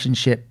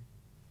relationship,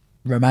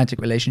 romantic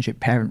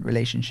relationship, parent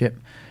relationship.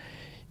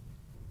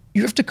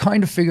 You have to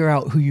kind of figure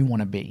out who you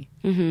want to be,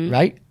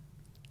 right?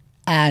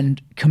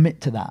 And commit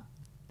to that.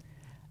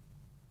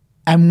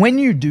 And when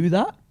you do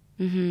that,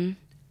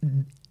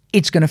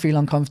 it's going to feel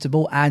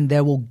uncomfortable, and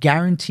there will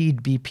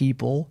guaranteed be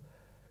people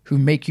who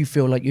make you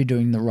feel like you're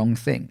doing the wrong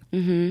thing.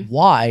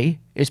 Why?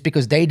 It's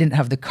because they didn't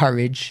have the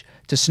courage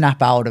to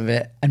snap out of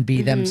it and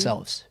be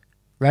themselves,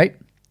 right?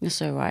 You're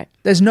so right.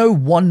 There's no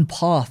one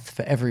path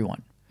for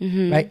everyone,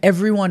 right?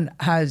 Everyone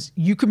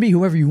you can be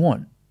whoever you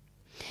want.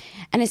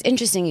 And it's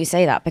interesting you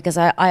say that because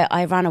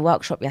I ran a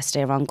workshop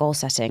yesterday around goal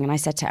setting, and I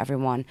said to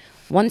everyone,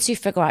 once you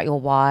figure out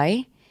your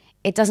why,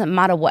 it doesn't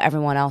matter what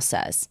everyone else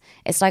says.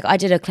 It's like I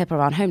did a clip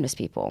around homeless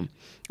people.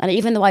 And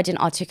even though I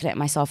didn't articulate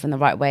myself in the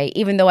right way,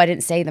 even though I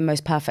didn't say the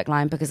most perfect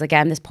line, because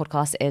again, this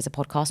podcast is a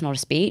podcast, not a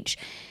speech.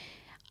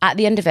 At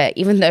the end of it,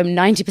 even though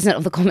 90%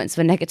 of the comments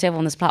were negative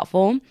on this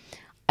platform,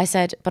 I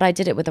said, but I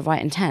did it with the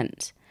right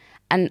intent.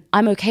 And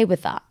I'm okay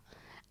with that.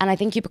 And I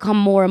think you become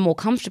more and more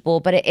comfortable,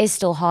 but it is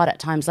still hard at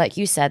times. Like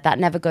you said, that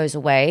never goes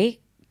away.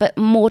 But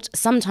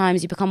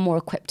sometimes you become more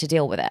equipped to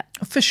deal with it.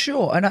 For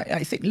sure. And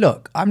I think,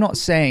 look, I'm not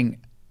saying...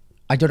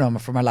 I don't know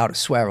if I'm allowed to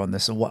swear on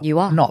this or what. You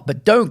are. Not,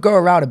 but don't go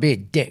around and be a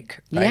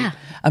dick, right? Yeah.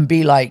 And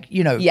be like,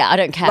 Yeah, I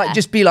don't care. Like,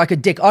 just be like a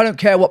dick. I don't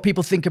care what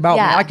people think about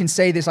me. I can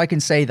say this, I can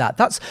say that.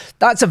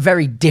 That's a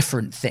very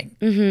different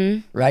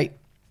thing, right?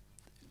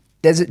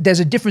 There's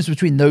a difference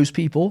between those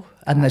people,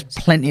 and there's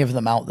plenty of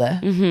them out there,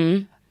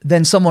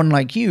 than someone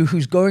like you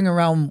who's going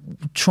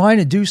around trying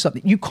to do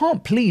something. You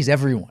can't please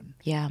everyone.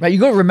 Yeah. Right? You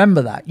got to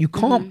remember that. You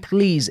can't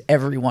please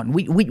everyone.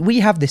 We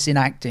have this in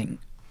acting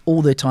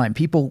all the time.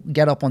 People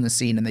get up on the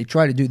scene and they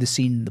try to do the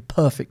scene the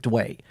perfect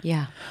way.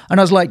 Yeah. And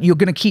I was like, you're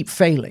going to keep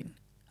failing.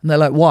 And they're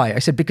like, why? I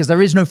said, because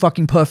there is no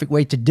fucking perfect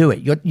way to do it.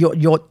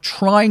 You're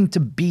trying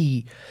to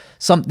be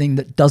something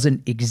that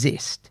doesn't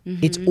exist.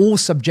 It's all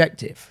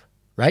subjective,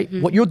 right?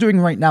 What you're doing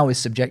right now is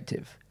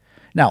subjective.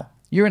 Now,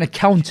 you're an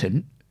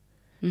accountant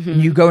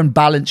and you go and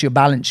balance your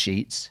balance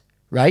sheets,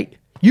 right?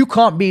 You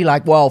can't be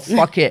like, well,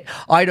 fuck it.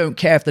 I don't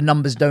care if the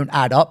numbers don't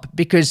add up,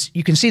 because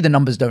you can see the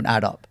numbers don't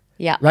add up.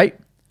 Yeah. Right?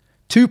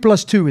 2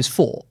 + 2 is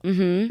 4,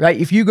 right?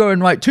 If you go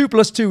and write 2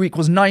 + 2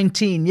 =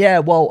 19,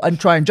 and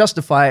try and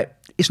justify it,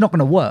 it's not going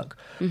to work.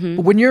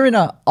 But when you're in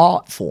an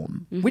art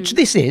form, which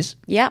this is,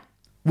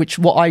 which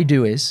what I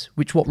do is,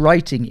 which what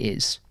writing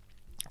is,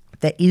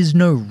 there is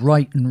no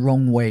right and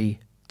wrong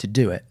way to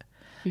do it.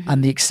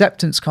 And the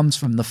acceptance comes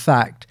from the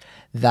fact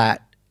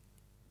that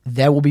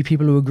there will be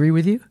people who agree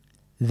with you.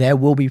 There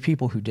will be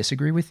people who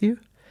disagree with you.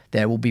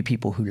 There will be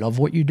people who love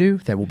what you do.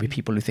 There will be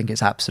people who think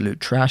it's absolute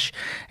trash.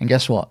 And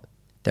guess what?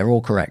 They're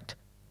all correct.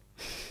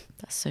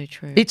 That's so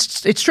true.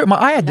 It's true.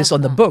 I had this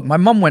on the book. My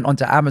mum went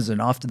onto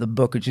Amazon after the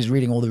book and she's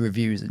reading all the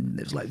reviews, and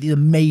there was like these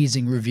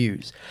amazing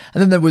reviews.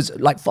 And then there was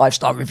like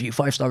 5-star review,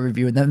 5-star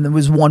review. And then there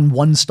was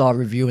 1-star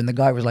review, and the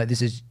guy was like,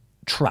 this is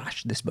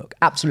trash, this book.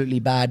 Absolutely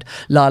bad.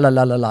 La, la,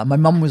 la, la, la. My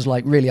mum was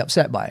like really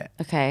upset by it.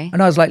 Okay.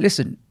 And I was like,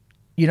 listen,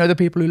 you know the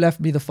people who left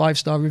me the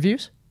 5-star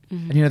reviews?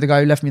 And you know the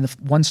guy who left me the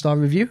 1-star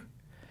review?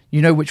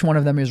 You know which one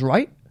of them is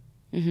right?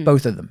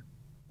 Both of them.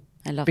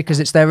 I love because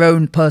that. It's their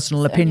own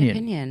personal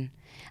opinion.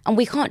 And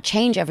we can't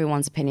change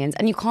everyone's opinions.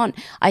 And you can't,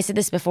 I said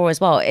this before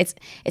as well, it's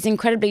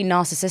incredibly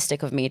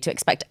narcissistic of me to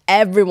expect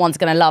everyone's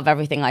going to love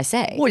everything I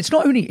say. Well, it's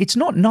not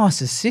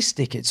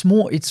narcissistic. It's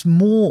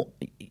more,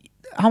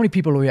 how many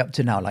people are we up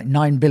to now? Like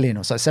 9 billion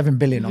or so, 7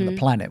 billion on the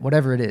planet,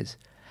 whatever it is.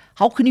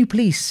 How can you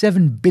please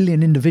 7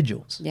 billion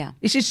individuals? Yeah.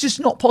 It's just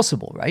not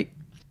possible, right?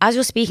 As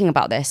you're speaking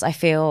about this, I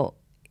feel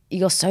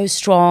you're so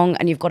strong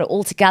and you've got it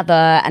all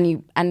together,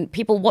 and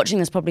people watching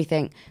this probably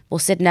think, well,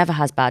 Sid never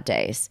has bad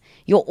days.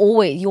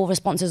 Your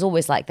response is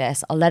always like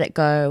this. I'll let it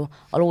go.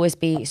 I'll always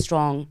be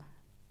strong.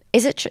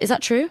 Is that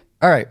true?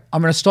 All right,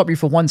 I'm going to stop you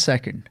for 1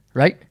 second,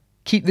 right?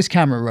 Keep this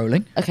camera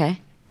rolling. Okay.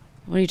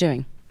 What are you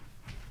doing?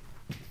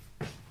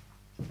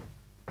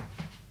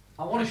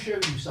 I want to show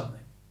you something.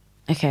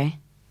 Okay.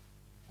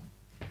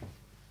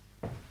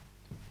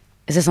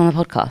 Is this on the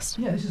podcast?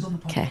 Yeah, this is on the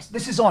podcast. Okay.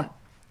 This is on.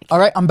 All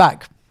right, I'm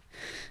back.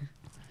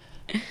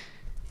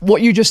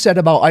 What you just said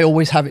about I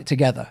always have it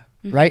together,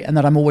 right? And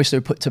that I'm always so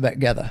put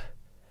together.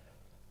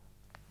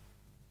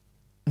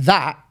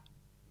 That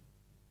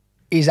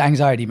is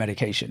anxiety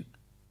medication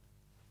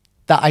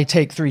that I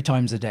take 3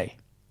 times a day.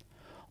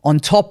 On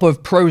top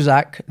of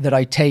Prozac that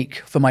I take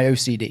for my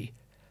OCD.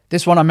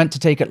 This one I'm meant to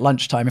take at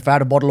lunchtime. If I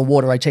had a bottle of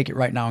water, I take it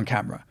right now on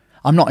camera.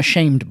 I'm not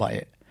ashamed by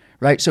it,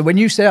 right? So when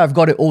you say I've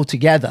got it all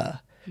together,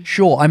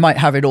 sure, I might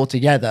have it all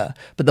together,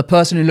 but the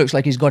person who looks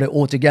like he's got it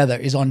all together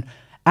is on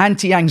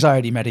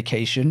anti-anxiety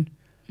medication,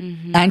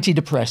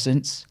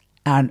 antidepressants,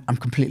 and I'm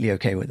completely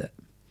okay with it.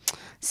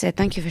 Sid,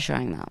 thank you for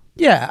sharing that.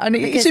 Yeah, and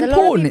it's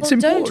important. It's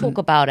important. Don't talk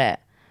about it.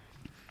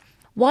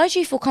 Why do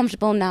you feel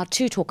comfortable now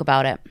to talk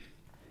about it?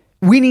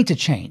 We need to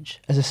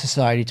change as a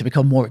society to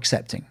become more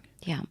accepting.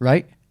 Yeah.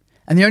 Right?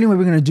 And the only way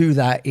we're going to do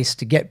that is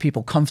to get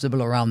people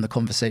comfortable around the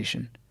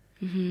conversation.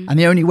 And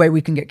the only way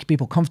we can get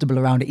people comfortable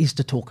around it is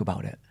to talk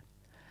about it.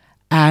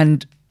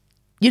 And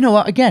you know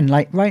what, again,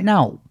 like right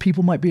now,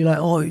 people might be like,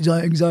 oh, it's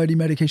anxiety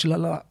medication,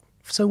 like.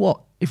 So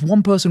what? If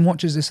one person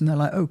watches this and they're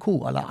like, oh,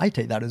 cool, I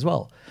take that as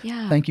well.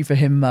 Yeah. Thank you for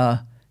him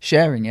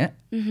sharing it.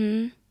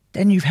 Then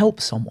you've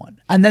helped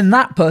someone. And then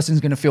that person's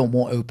going to feel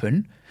more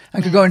open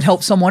and could go and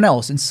help someone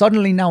else. And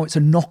suddenly now it's a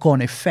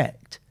knock-on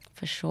effect.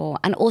 For sure.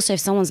 And also if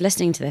someone's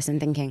listening to this and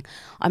thinking,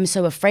 I'm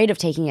so afraid of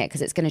taking it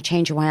because it's going to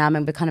change who I am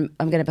and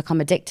I'm going to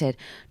become addicted.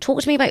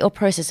 Talk to me about your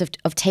process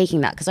of taking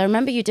that. Because I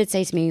remember you did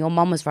say to me your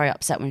mum was very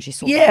upset when she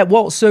saw that. Yeah,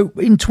 well, so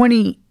in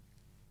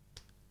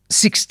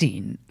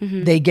 2016,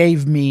 they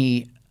gave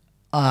me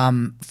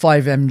 5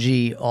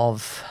 mg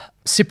of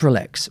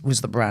Cipralex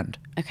was the brand.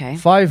 Okay.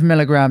 5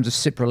 milligrams of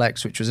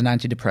Cipralex, which was an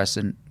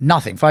antidepressant.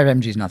 Nothing. 5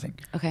 mg is nothing.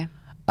 Okay.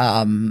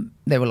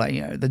 They were like,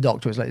 you know, the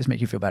doctor was like, this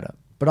make you feel better.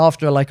 But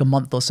after like a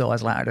month or so, I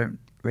was like, I don't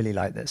really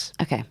like this.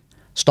 Okay.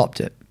 Stopped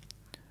it.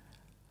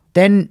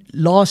 Then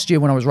last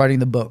year when I was writing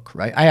the book,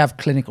 right, I have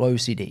clinical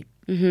OCD.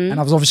 And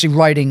I was obviously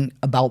writing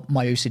about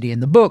my OCD in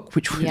the book,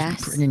 which was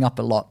bringing up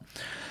a lot.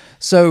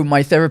 So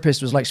my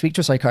therapist was like, speak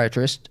to a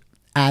psychiatrist.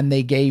 And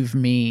they gave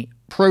me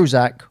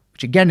Prozac,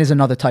 which again is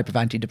another type of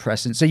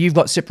antidepressant. So you've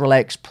got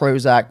Cipralex,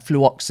 Prozac,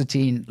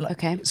 fluoxetine.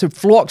 Okay. So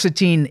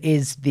fluoxetine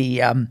is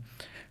the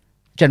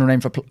general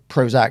name for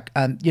Prozac.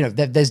 And, you know,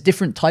 there's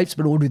different types,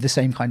 but all do the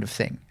same kind of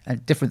thing.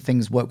 And different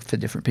things work for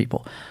different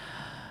people.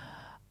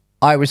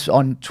 I was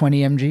on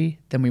 20 mg.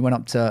 Then we went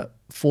up to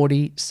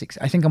 46.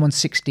 I think I'm on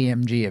 60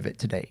 mg of it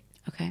today.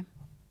 Okay.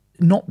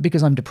 Not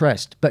because I'm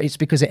depressed, but it's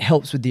because it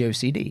helps with the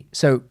OCD.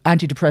 So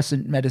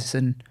antidepressant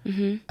medicine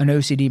and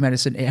OCD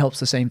medicine, it helps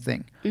the same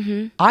thing.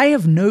 I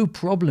have no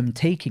problem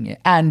taking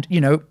it. And,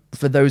 you know,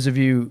 for those of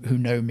you who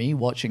know me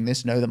watching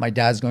this, know that my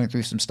dad's going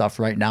through some stuff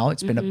right now.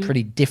 It's been a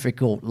pretty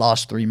difficult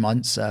last 3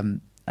 months. I've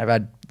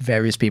had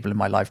various people in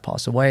my life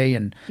pass away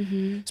and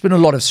it's been a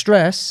lot of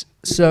stress.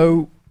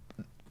 So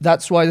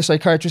that's why the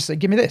psychiatrist said,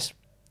 give me this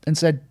and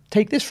said,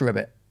 take this for a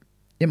bit.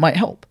 It might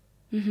help.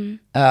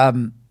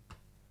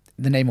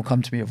 The name will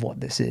come to me of what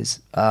this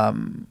is. But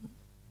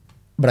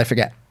I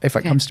forget. If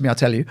it comes to me, I'll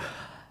tell you.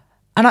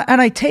 And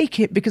I take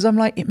it because I'm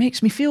like, it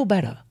makes me feel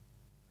better,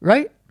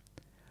 right?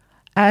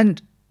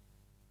 And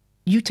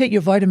you take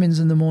your vitamins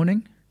in the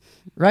morning,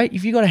 right?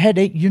 If you got a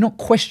headache, you're not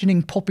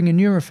questioning popping a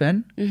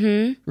Nurofen,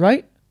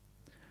 right?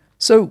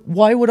 So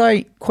why would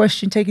I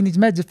question taking these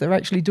meds if they're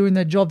actually doing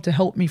their job to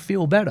help me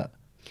feel better?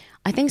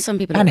 I think some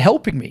people... And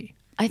helping me.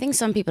 I think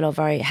some people are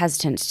very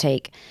hesitant to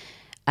take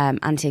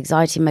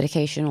anti-anxiety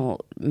medication or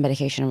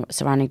medication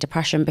surrounding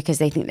depression because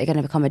they think they're going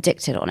to become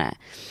addicted on it.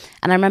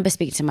 And I remember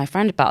speaking to my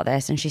friend about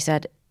this and she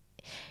said,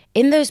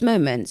 in those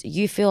moments,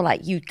 you feel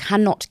like you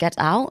cannot get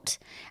out.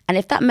 And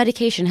if that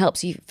medication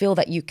helps you feel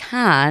that you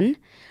can,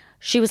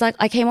 she was like,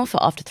 I came off it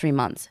after 3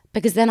 months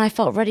because then I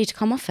felt ready to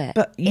come off it.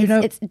 But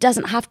it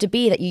doesn't have to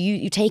be that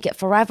you take it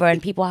forever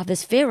and people have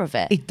this fear of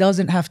it. It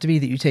doesn't have to be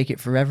that you take it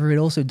forever. It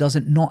also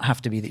doesn't not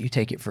have to be that you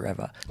take it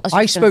forever.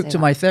 I spoke to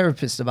my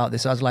therapist about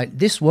this. I was like,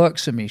 this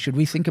works for me. Should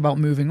we think about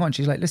moving on?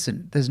 She's like,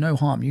 listen, there's no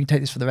harm. You can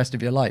take this for the rest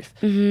of your life.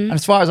 And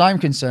as far as I'm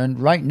concerned,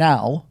 right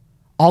now,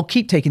 I'll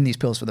keep taking these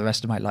pills for the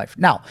rest of my life.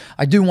 Now,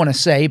 I do want to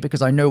say,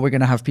 because I know we're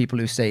going to have people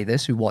who say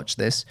this, who watch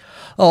this,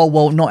 oh,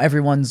 well, not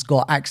everyone's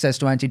got access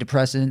to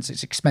antidepressants.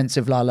 It's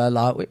expensive, la, la,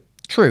 la.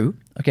 True.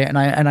 Okay. And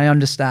I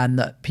understand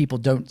that people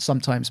don't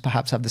sometimes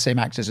perhaps have the same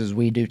access as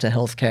we do to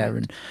healthcare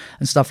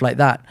and stuff like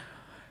that.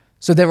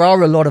 So there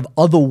are a lot of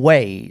other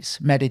ways,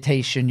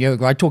 meditation,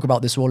 yoga. I talk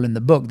about this all in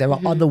the book. There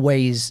are other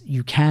ways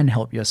you can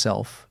help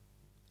yourself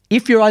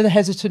if you're either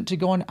hesitant to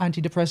go on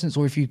antidepressants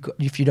or if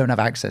you don't have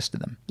access to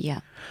them. Yeah.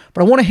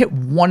 But I want to hit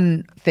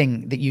one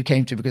thing that you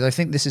came to, because I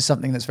think this is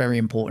something that's very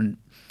important.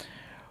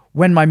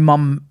 When my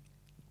mum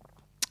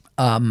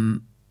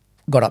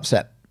got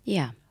upset.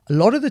 Yeah. A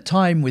lot of the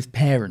time with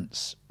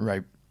parents,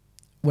 right,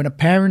 when a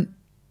parent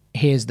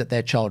hears that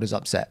their child is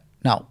upset,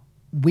 now,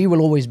 we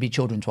will always be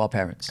children to our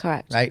parents.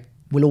 Correct. Right?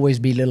 We'll always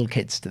be little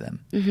kids to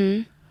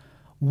them.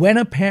 When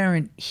a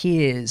parent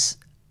hears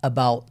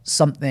about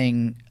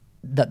something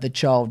that the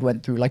child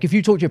went through, like if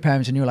you talk to your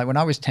parents and you're like, when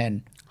I was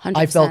 10, 100%.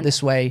 I felt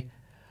this way.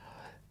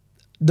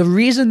 The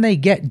reason they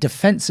get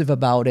defensive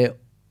about it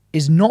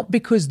is not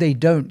because they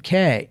don't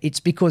care. It's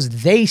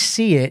because they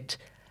see it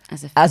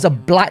as a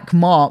black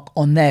mark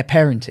on their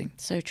parenting.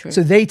 So true.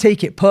 So they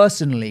take it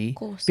personally,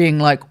 being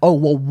like, oh,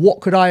 well, what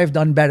could I have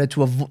done better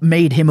to have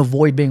made him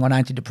avoid being on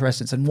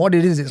antidepressants? And what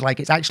it is, it's like,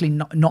 it's actually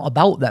not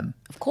about them.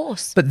 Of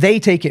course. But they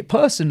take it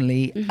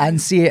personally and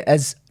see it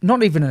as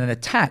not even an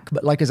attack,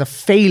 but like as a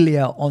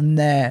failure on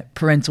their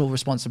parental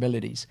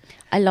responsibilities.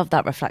 I love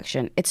that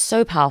reflection. It's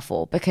so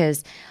powerful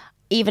because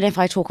even if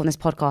I talk on this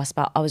podcast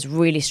about I was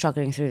really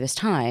struggling through this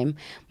time,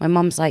 my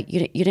mum's like,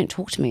 you didn't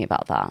talk to me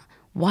about that.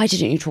 Why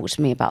didn't you talk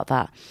to me about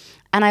that?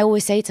 And I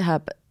always say to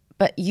her,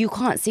 but you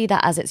can't see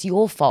that as it's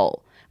your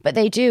fault. But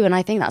they do. And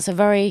I think that's a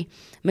very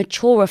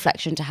mature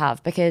reflection to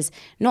have, because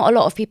not a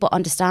lot of people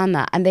understand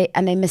that. And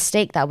they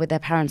mistake that with their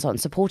parents aren't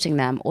supporting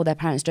them or their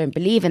parents don't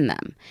believe in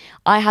them.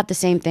 I had the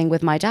same thing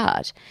with my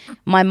dad.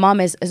 My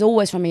mum is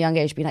always from a young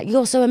age been like,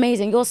 you're so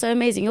amazing, you're so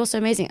amazing, you're so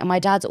amazing. And my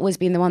dad's always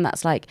been the one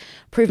that's like,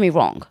 prove me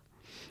wrong.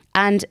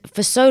 And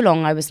for so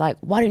long I was like,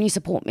 why don't you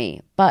support me?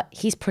 But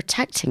he's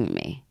protecting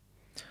me.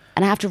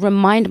 And I have to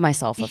remind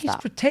myself of that. He's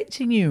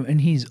protecting you, and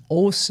he's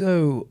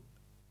also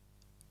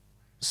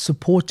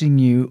supporting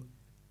you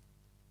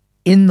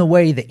in the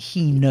way that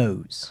he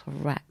knows.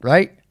 Correct.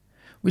 Right?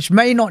 Which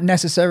may not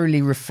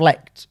necessarily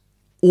reflect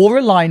or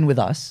align with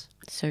us.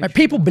 So right?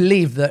 People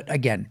believe that,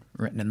 again,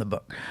 written in the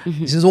book.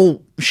 This is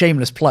all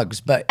shameless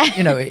plugs, but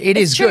you know, it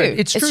is true. good.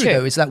 It's true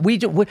though. It's like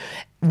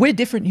we're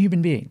different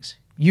human beings,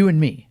 you and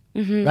me.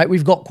 Right?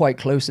 We've got quite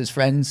close as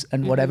friends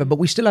and whatever, but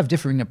we still have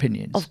differing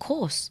opinions. Of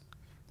course.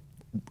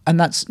 And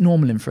that's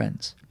normal in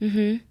friends.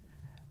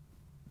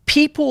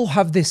 People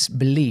have this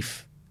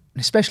belief,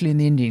 especially in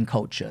the Indian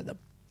culture, that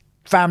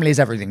family is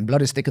everything.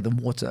 Blood is thicker than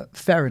water.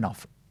 Fair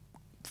enough.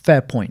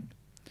 Fair point.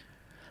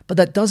 But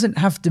that doesn't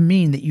have to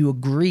mean that you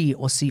agree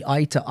or see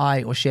eye to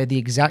eye or share the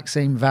exact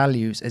same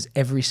values as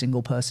every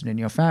single person in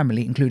your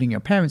family, including your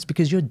parents,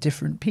 because you're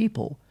different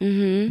people.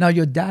 Now,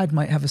 your dad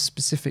might have a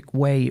specific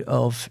way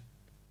of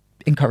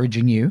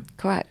encouraging you.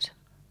 Correct.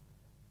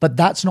 But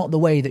that's not the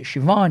way that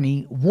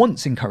Shivani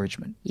wants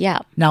encouragement. Yeah.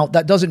 Now,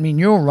 that doesn't mean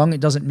you're wrong.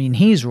 It doesn't mean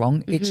he's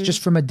wrong. It's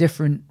just from a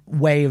different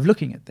way of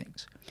looking at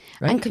things.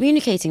 Right? And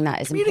communicating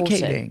that is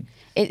important.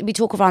 We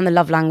talk around the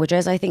love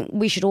languages. I think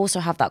we should also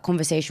have that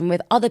conversation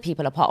with other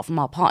people apart from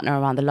our partner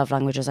around the love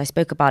languages. I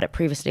spoke about it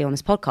previously on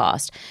this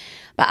podcast.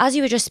 But as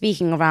you were just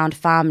speaking around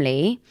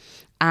family,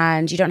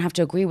 and you don't have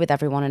to agree with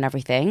everyone and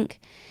everything,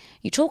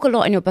 you talk a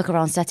lot in your book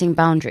around setting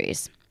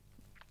boundaries.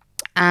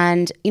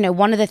 And, you know,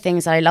 one of the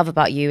things that I love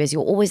about you is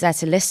you're always there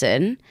to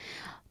listen.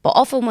 But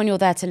often when you're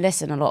there to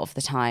listen, a lot of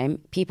the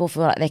time, people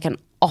feel like they can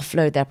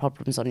offload their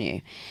problems on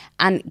you.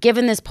 And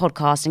given this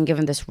podcast and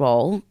given this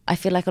role, I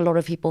feel like a lot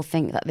of people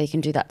think that they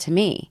can do that to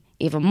me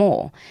even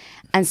more.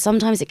 And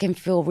sometimes it can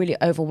feel really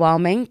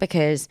overwhelming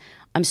because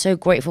I'm so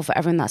grateful for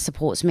everyone that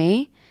supports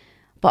me.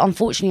 But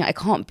unfortunately, I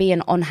can't be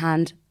an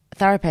on-hand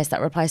therapist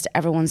that replies to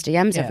everyone's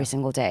DMs every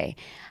single day.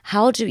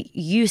 How do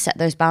you set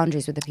those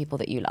boundaries with the people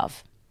that you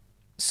love?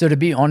 So to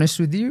be honest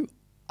with you,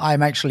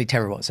 I'm actually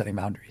terrible at setting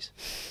boundaries.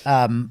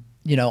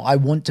 You know, I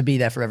want to be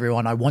there for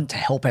everyone. I want to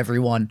help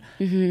everyone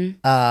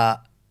to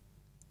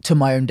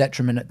my own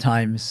detriment at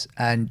times.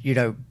 And, you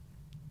know,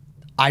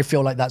 I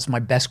feel like that's my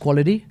best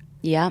quality.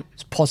 Yeah.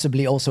 It's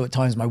possibly also at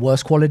times my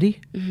worst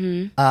quality.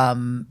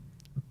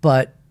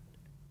 But,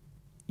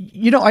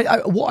 you know,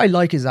 what I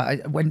like is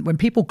that when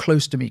people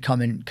close to me come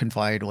and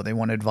confide or they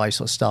want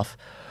advice or stuff,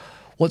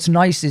 what's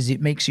nice is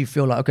it makes you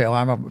feel like, okay, well,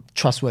 I'm a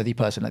trustworthy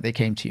person, like they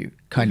came to you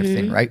kind of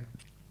thing, right?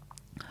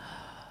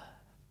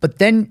 But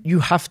then you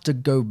have to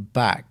go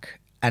back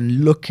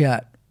and look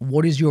at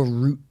what is your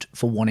root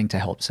for wanting to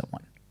help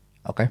someone.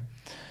 Okay.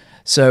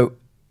 So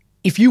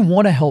if you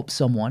want to help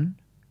someone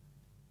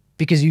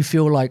because you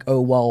feel like, oh,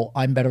 well,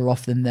 I'm better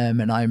off than them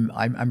and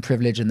I'm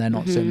privileged and they're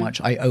not so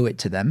much, I owe it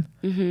to them.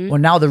 Well,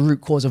 now the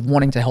root cause of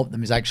wanting to help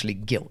them is actually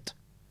guilt.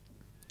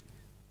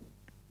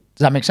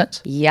 Does that make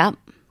sense? Yep.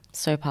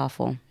 So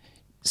powerful.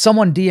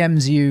 Someone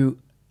DMs you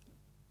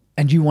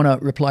and you want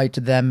to reply to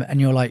them and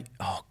you're like,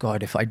 oh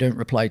God, if I don't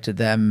reply to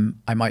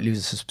them, I might lose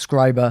a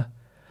subscriber.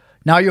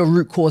 Now your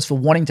root cause for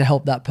wanting to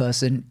help that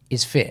person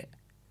is fear,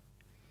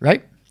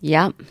 right?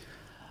 Yep.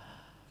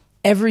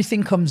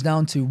 Everything comes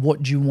down to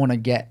what do you want to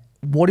get?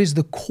 What is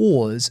the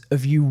cause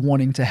of you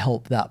wanting to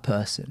help that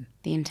person?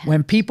 The intent.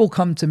 When people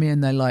come to me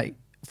and they're like,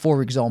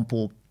 for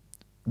example,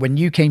 when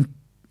you came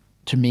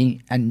to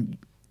me and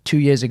 2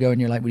 years ago and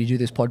you're like, will you do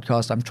this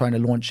podcast? I'm trying to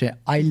launch it.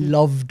 I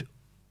loved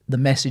the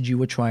message you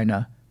were trying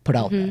to put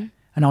out there.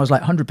 And I was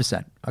like,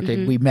 100%.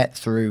 Okay, we met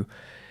through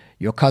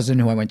your cousin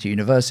who I went to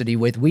university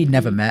with. We'd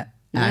never met.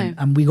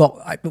 And we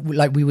got,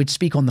 like, we would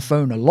speak on the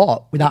phone a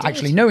lot without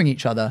actually knowing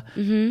each other.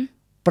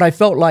 But I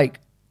felt like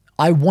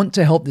I want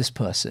to help this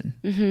person.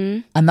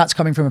 And that's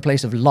coming from a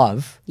place of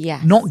love.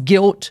 Yes. Not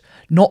guilt,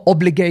 not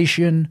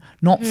obligation,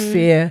 not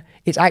fear.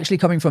 It's actually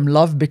coming from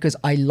love because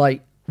I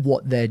like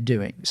what they're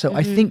doing. So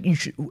I think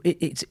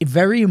it's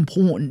very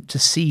important to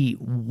see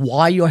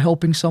why you're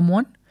helping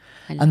someone.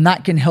 And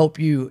that can help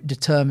you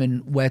determine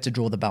where to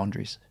draw the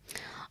boundaries.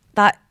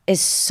 That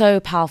is so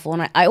powerful.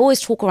 And I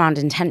always talk around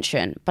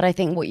intention, but I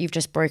think what you've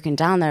just broken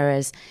down there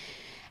is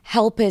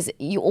help is,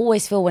 you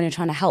always feel when you're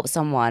trying to help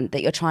someone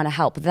that you're trying to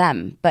help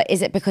them. But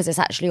is it because it's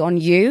actually on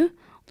you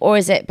or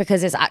is it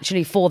because it's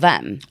actually for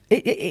them?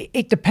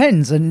 It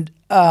depends. And,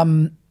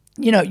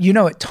 you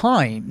know, at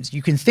times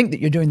you can think that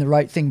you're doing the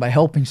right thing by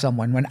helping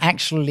someone when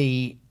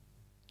actually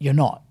you're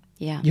not.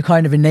 Yeah. You're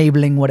kind of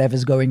enabling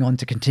whatever's going on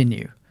to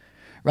continue.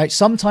 Right?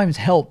 Sometimes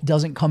help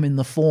doesn't come in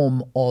the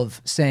form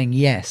of saying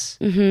yes.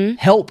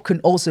 Help can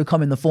also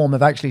come in the form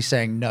of actually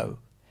saying no.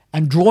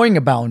 And drawing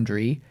a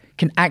boundary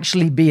can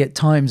actually be at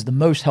times the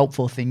most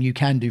helpful thing you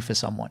can do for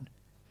someone.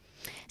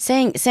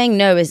 Saying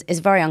no is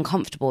very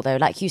uncomfortable though.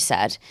 Like you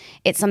said,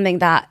 it's something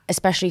that,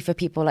 especially for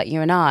people like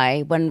you and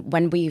I,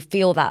 when we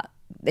feel that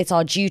it's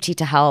our duty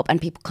to help and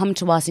people come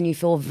to us and you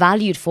feel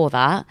valued for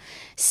that,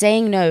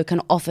 saying no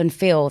can often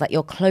feel that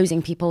you're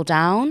closing people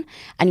down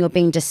and you're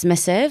being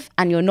dismissive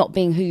and you're not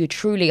being who you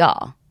truly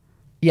are.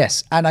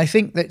 Yes. And I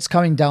think that's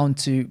coming down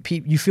to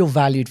you feel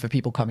valued for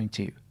people coming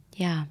to you.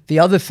 Yeah. The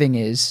other thing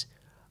is,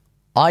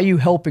 are you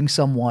helping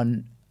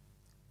someone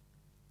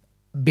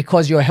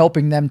because you're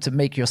helping them to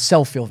make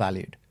yourself feel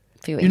valued?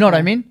 You know what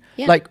I mean?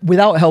 Yeah. Like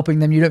without helping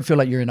them, you don't feel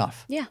like you're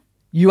enough. Yeah.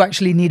 You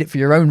actually need it for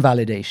your own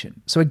validation.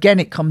 So again,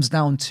 it comes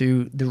down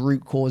to the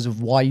root cause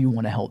of why you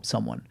want to help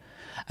someone.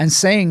 And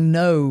saying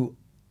no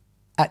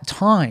at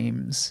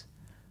times,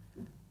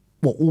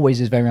 well, always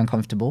is very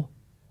uncomfortable,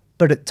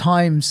 but at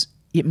times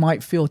it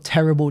might feel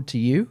terrible to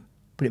you,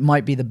 but it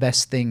might be the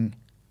best thing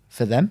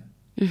for them.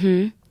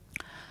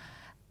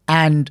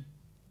 And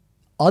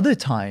other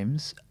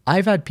times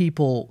I've had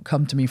people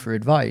come to me for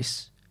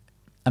advice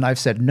and I've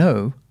said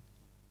no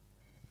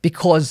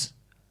because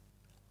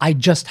I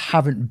just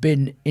haven't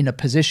been in a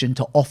position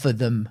to offer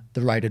them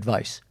the right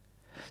advice.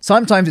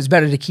 Sometimes it's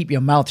better to keep your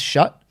mouth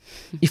shut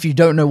if you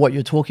don't know what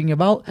you're talking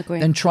about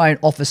than try and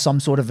offer some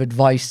sort of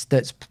advice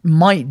that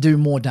might do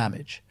more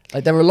damage.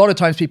 Like there are a lot of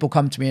times people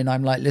come to me and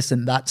I'm like,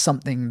 listen, that's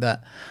something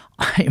that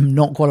I am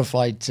not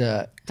qualified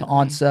to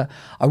answer.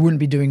 I wouldn't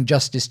be doing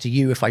justice to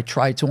you if I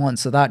tried to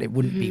answer that. It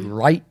wouldn't be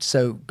right.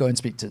 So go and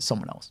speak to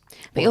someone else.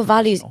 But your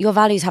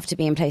values have to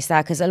be in place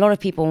there, because a lot of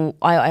people,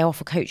 I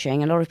offer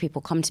coaching, a lot of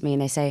people come to me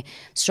and they say,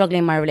 struggling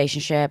in my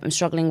relationship, I'm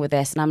struggling with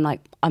this. And I'm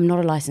like, I'm not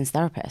a licensed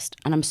therapist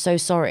and I'm so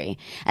sorry.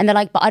 And they're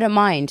like, but I don't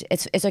mind.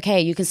 It's okay.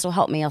 You can still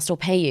help me. I'll still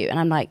pay you. And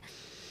I'm like,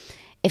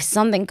 if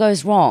something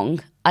goes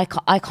wrong, I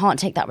can't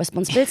take that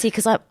responsibility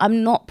because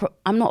I'm not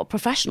a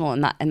professional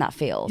in that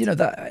field. You know,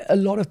 that a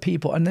lot of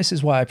people, and this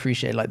is why I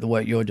appreciate like the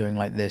work you're doing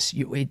like this.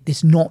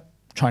 It's not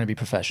trying to be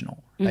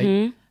professional. Right?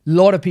 A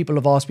lot of people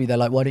have asked me, they're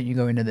like, why didn't you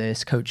go into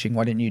this coaching?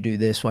 Why didn't you do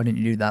this? Why didn't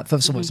you do that?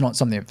 First of all, it's not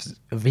something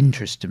of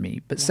interest to me.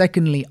 But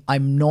secondly,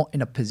 I'm not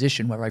in a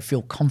position where I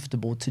feel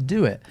comfortable to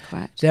do it.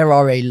 Correct. There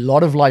are a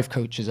lot of life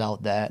coaches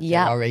out there.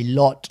 Yeah. There are a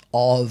lot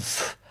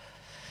of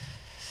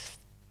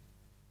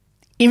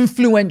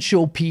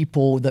influential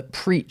people that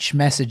preach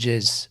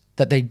messages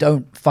that they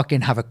don't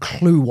fucking have a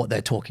clue what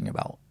they're talking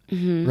about,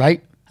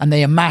 right? And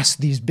they amass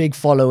these big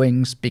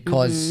followings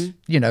because,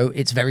 you know,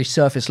 it's very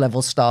surface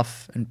level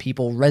stuff and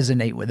people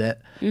resonate with it.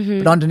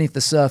 But underneath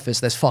the surface,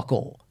 there's fuck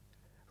all,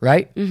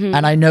 right?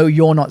 And I know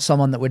you're not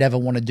someone that would ever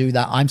want to do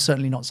that. I'm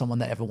certainly not someone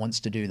that ever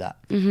wants to do that.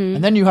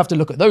 And then you have to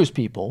look at those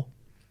people.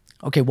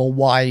 Okay, well,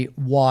 why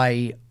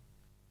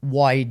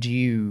do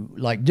you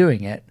like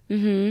doing it?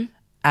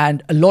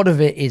 And a lot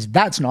of it is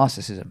that's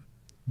narcissism.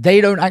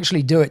 They don't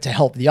actually do it to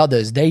help the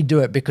others. They do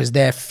it because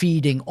they're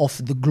feeding off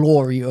the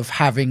glory of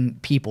having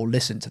people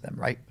listen to them,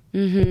 right?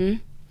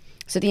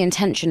 So the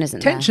intention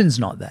isn't Tension's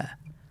not there.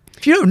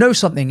 If you don't know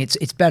something,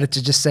 it's better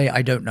to just say,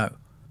 I don't know.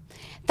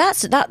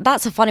 That's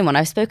a funny one.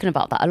 I've spoken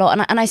about that a lot,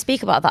 and I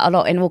speak about that a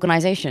lot in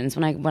organizations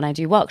when I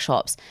do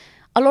workshops.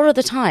 A lot of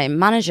the time,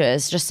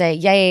 managers just say,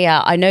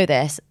 yeah, I know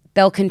this.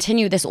 They'll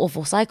continue this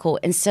awful cycle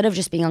instead of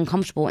just being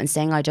uncomfortable and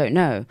saying, I don't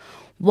know.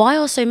 Why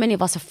are so many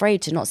of us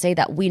afraid to not say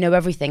that we know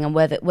everything and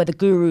we're the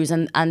gurus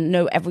and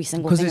know every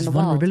single thing in the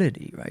world? Because it's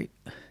vulnerability, right?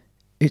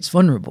 It's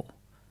vulnerable.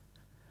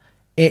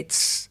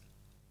 It's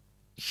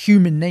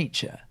human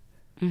nature.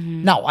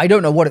 Mm-hmm. Now, I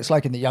don't know what it's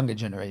like in the younger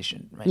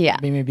generation, right? Yeah.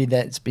 Maybe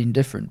that's been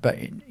different, but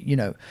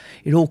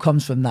it all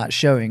comes from that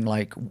showing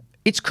like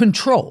it's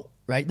control,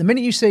 right? The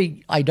minute you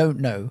say, I don't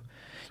know,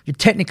 you're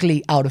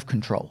technically out of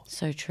control.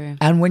 So true.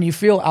 And when you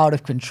feel out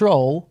of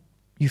control,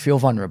 you feel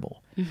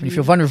vulnerable. Mm-hmm. When you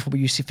feel vulnerable,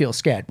 you feel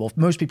scared. Well,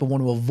 most people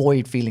want to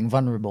avoid feeling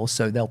vulnerable,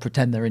 so they'll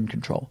pretend they're in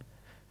control.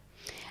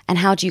 And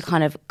how do you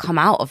kind of come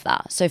out of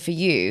that? So for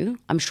you,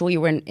 I'm sure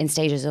you were in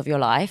stages of your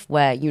life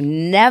where you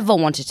never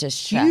wanted to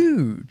share.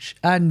 Huge.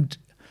 And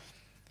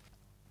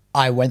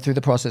I went through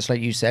the process, like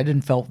you said,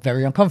 and felt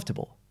very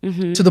uncomfortable.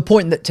 Mm-hmm. To the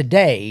point that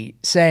today,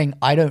 saying,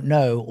 I don't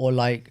know, or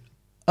like,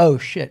 oh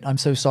shit, I'm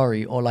so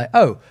sorry, or like,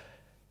 oh,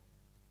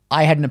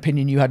 I had an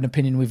opinion, you had an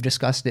opinion, we've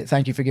discussed it,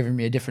 thank you for giving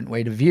me a different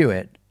way to view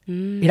it.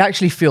 It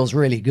actually feels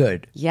really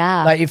good.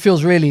 Yeah. Like it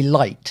feels really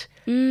light.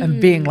 And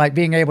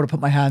being able to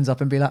put my hands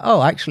up and be like,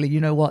 oh, actually, you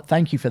know what?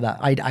 Thank you for that.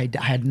 I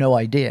had no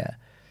idea.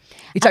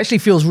 It actually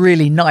feels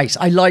really nice.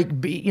 I like,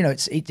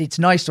 it's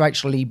nice to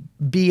actually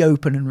be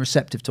open and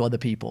receptive to other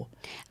people.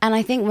 And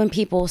I think when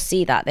people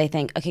see that, they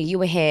think, okay, you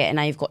were here and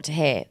now you've got to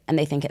here. And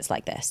they think it's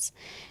like this.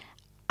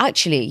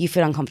 Actually, you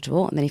feel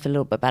uncomfortable and then you feel a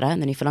little bit better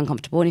and then you feel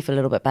uncomfortable and you feel a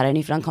little bit better and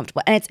you feel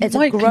uncomfortable. And it's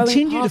you a growing might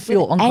continue to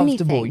feel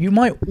uncomfortable. Anything. You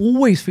might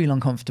always feel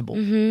uncomfortable,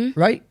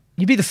 right?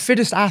 You'd be the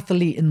fittest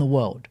athlete in the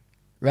world,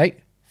 right?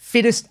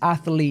 Fittest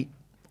athlete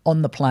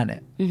on the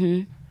planet.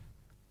 Mm-hmm.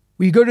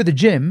 When you go to the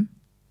gym,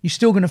 you're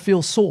still going to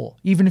feel sore,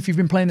 even if you've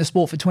been playing the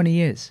sport for 20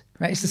 years,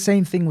 right? It's the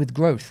same thing with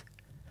growth.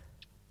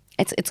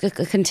 It's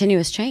a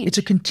continuous change. It's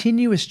a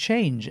continuous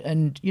change.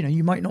 And,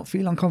 you might not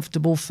feel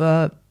uncomfortable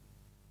for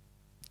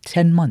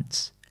 10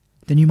 months.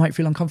 Then you might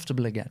feel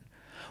uncomfortable again.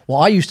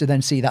 Well, I used to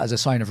then see that as a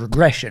sign of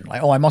regression.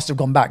 Like, oh, I must have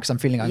gone back because I'm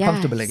feeling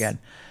uncomfortable again.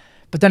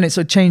 But then it's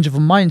a change of a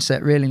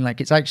mindset, really. Like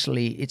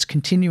it's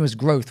continuous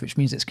growth, which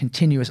means it's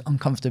continuous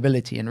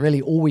uncomfortability. And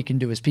really all we can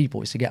do as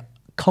people is to get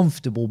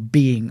comfortable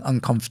being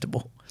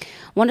uncomfortable.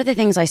 One of the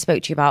things I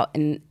spoke to you about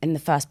in the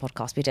first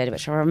podcast we did,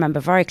 which I remember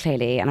very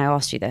clearly, and I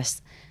asked you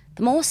this,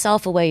 the more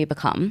self-aware you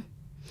become,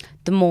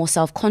 the more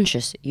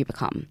self-conscious you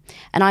become.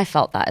 And I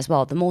felt that as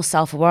well. The more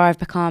self-aware I've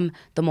become,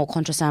 the more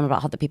conscious I am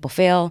about how other people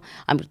feel.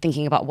 I'm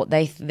thinking about what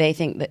they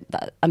think,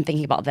 that I'm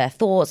thinking about their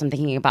thoughts. I'm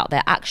thinking about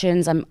their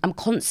actions. I'm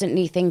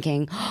constantly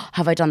thinking,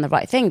 have I done the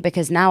right thing?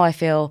 Because now I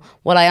feel,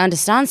 well, I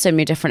understand so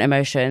many different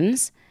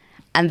emotions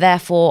and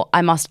therefore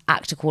I must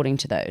act according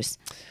to those.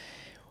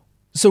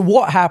 So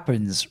what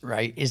happens,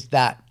 right, is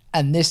that,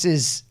 and this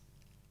is,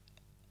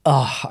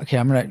 okay,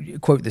 I'm going to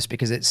quote this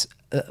because it's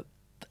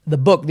the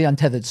book, The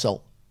Untethered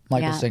Soul.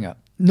 Michael Singer.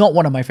 Not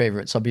one of my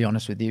favorites, I'll be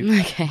honest with you.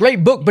 Okay.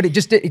 Great book, but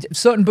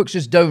certain books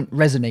just don't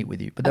resonate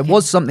with you. But there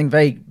was something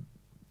very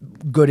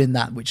good in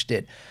that which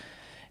did.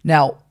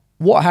 Now,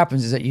 what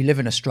happens is that you live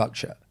in a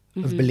structure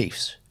of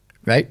beliefs,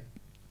 right?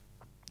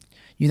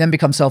 You then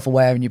become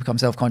self-aware and you become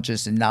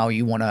self-conscious, and now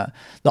you want to,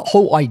 the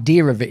whole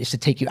idea of it is to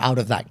take you out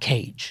of that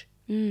cage,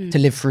 to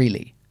live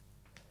freely.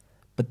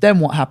 But then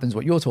what happens,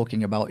 what you're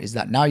talking about, is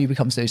that now you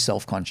become so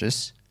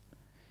self-conscious,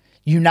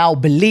 you now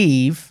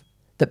believe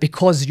that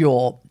because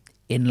you're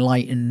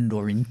enlightened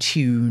or in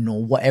tune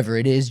or whatever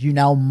it is, you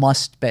now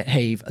must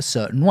behave a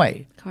certain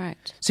way.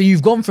 Correct. So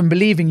you've gone from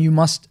believing you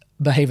must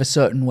behave a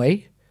certain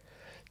way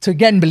to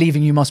again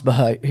believing you must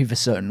behave a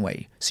certain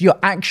way. So you're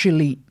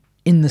actually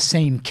in the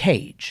same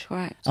cage.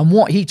 Correct. And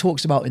what he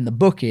talks about in the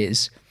book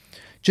is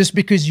just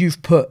because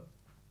you've put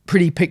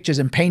pretty pictures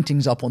and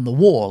paintings up on the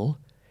wall,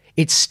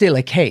 it's still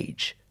a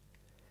cage.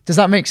 Does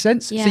that make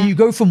sense? Yeah. So you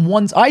go from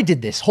I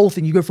did this whole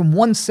thing, you go from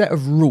one set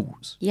of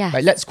rules. Yes.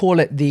 Right? Let's call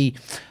it the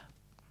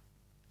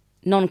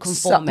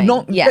non-conforming.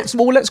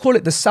 Let's call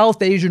it the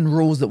South Asian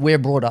rules that we're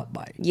brought up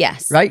by.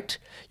 Yes. Right?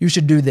 You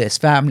should do this,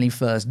 family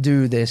first,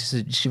 do this.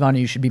 Shivani,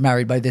 you should be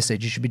married by this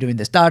age, you should be doing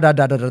this,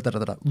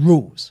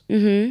 rules.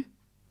 Mm-hmm.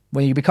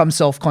 When you become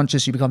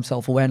self-conscious, you become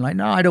self-aware and like,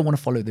 no, I don't want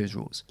to follow those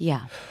rules.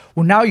 Yeah.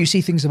 Well, now you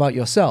see things about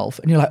yourself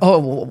and you're like, oh,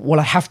 well,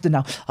 I have to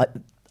now,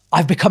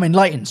 I've become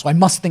enlightened, so I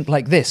must think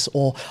like this,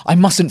 or I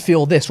mustn't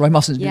feel this, or I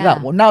mustn't do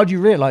that. Well, now do you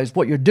realize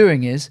what you're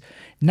doing is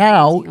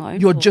now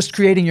you're just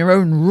creating your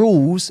own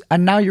rules,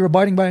 and now you're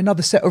abiding by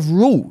another set of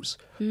rules.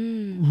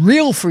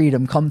 Real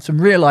freedom comes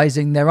from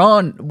realizing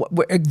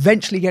we're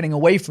eventually getting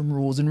away from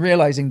rules and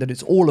realizing that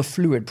it's all a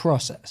fluid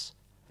process.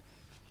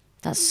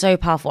 That's so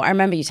powerful. I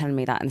remember you telling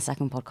me that in the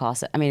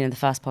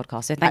first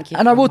podcast. So thank you.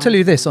 And I will tell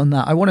you this on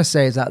that. I want to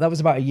say is that was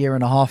about 1.5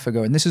 years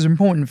ago, and this is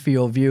important for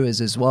your viewers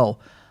as well.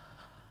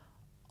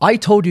 I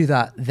told you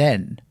that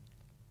then,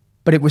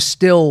 but it was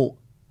still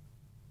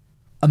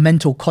a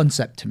mental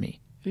concept to me.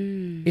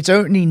 It's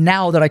only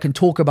now that I can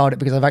talk about it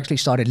because I've actually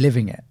started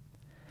living it.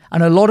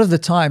 And a lot of the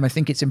time, I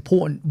think it's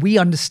important. We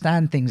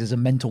understand things as a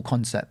mental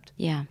concept.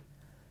 Yeah.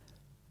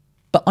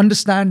 But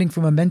understanding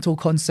from a mental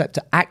concept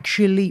to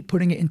actually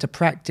putting it into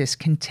practice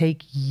can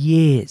take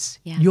years.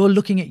 Yeah. You're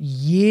looking at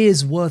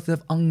years worth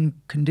of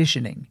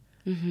unconditioning,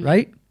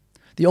 right?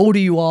 The older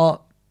you are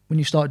when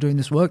you start doing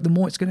this work, the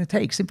more it's going to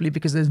take, simply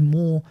because there's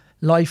more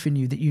life in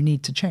you that you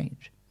need to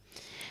change.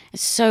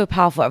 It's so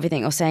powerful,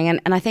 everything you're saying.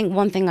 And I think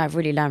one thing I've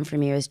really learned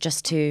from you is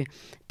just to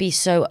be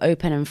so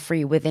open and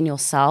free within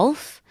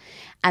yourself.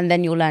 And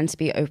then you'll learn to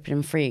be open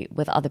and free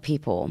with other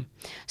people.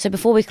 So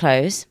before we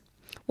close,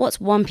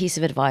 what's one piece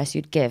of advice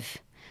you'd give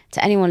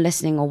to anyone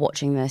listening or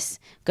watching this,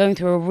 going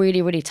through a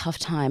really, really tough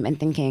time and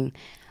thinking,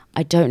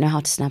 I don't know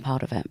how to snap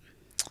out of it?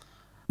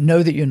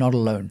 Know that you're not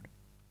alone,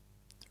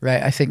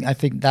 right? I think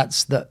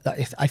that's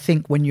I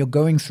think when you're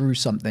going through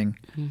something,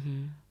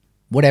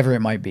 whatever it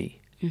might be,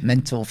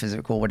 mental,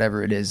 physical,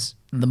 whatever it is,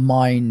 the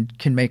mind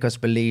can make us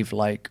believe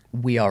like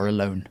we are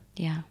alone.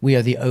 Yeah. We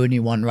are the only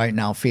one right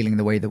now feeling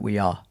the way that we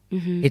are.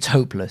 It's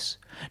hopeless.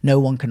 No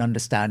one can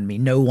understand me.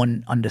 No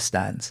one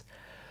understands.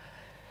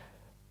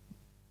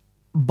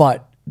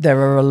 But there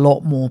are a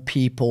lot more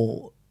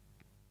people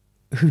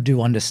who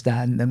do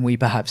understand than we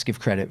perhaps give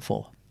credit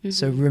for.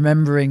 So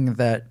remembering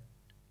that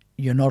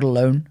you're not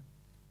alone,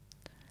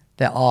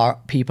 there are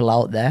people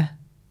out there,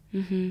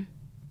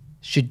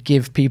 should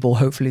give people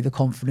hopefully the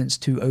confidence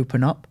to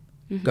open up,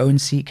 go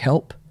and seek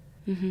help,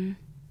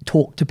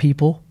 talk to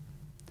people,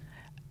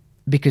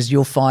 because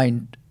you'll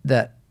find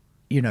that,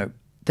 you know,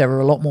 there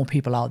are a lot more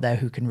people out there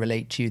who can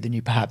relate to you than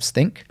you perhaps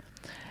think.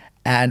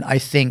 And I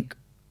think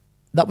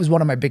that was one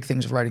of my big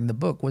things of writing the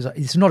book, was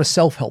it's not a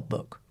self-help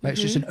book, right?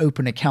 It's just an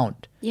open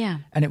account. Yeah.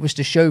 And it was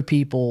to show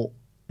people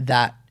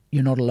that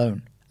you're not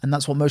alone. And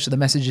that's what most of the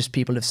messages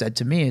people have said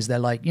to me is they're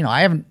like, you know,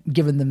 I haven't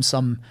given them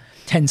some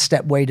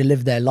 10-step way to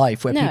live their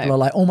life where people are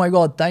like, oh my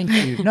God, thank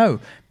you. No,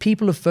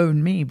 people have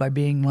phoned me by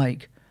being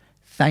like,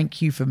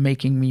 thank you for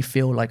making me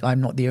feel like I'm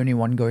not the only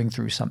one going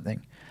through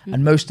something.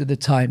 And most of the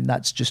time,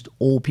 that's just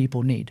all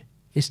people need,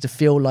 is to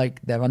feel like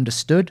they're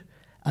understood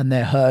and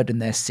they're heard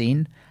and they're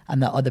seen,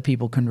 and that other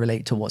people can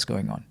relate to what's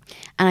going on.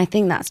 And I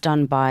think that's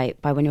done by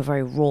when you're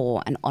very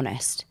raw and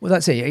honest. Well,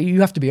 that's it.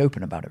 You have to be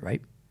open about it,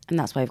 right? And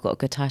that's why you've got a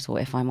good title,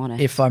 If I'm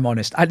Honest. If I'm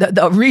honest.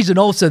 The reason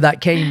also that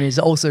came is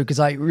also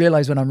because I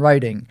realized when I'm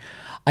writing,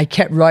 I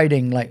kept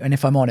writing like, and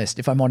if I'm honest,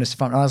 and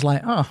I was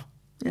like, oh,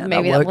 yeah,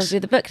 maybe that will be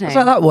the book name.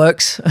 So that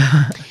works.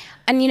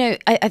 And, you know,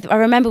 I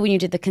remember when you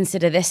did the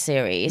Consider This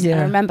series,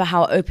 I remember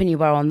how open you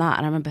were on that.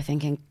 And I remember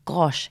thinking,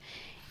 gosh,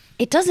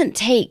 it doesn't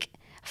take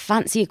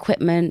fancy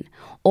equipment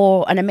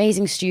or an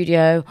amazing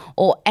studio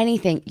or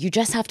anything. You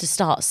just have to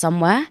start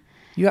somewhere.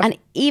 And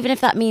even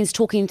if that means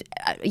talking,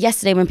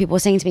 yesterday when people were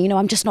saying to me, you know,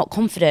 I'm just not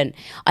confident,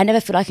 I never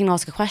feel like I can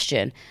ask a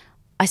question,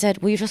 I said,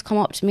 will you just come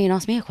up to me and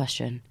ask me a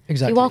question?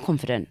 Exactly. You are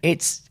confident.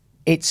 It's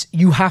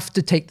you have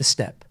to take the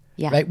step,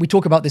 right? We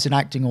talk about this in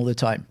acting all the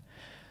time.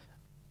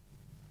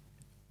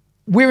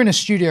 We're in a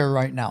studio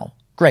right now.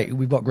 Great.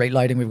 We've got great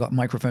lighting. We've got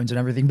microphones and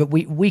everything. But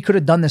we could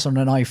have done this on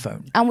an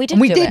iPhone. And we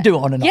did do it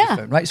on an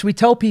iPhone, right? So we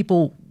tell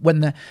people when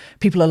the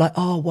people are like,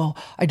 oh, well,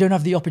 I don't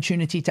have the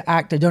opportunity to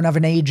act. I don't have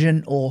an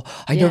agent, or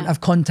I don't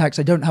have contacts.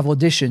 I don't have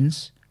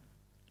auditions.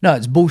 No,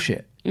 it's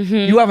bullshit.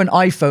 You have an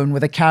iPhone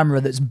with a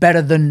camera that's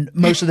better than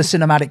most of the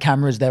cinematic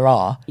cameras there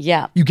are.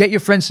 Yeah. You get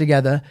your friends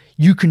together,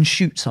 you can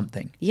shoot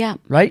something. Yeah.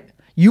 Right?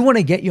 You want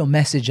to get your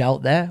message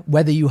out there,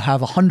 whether you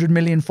have 100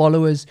 million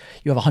followers,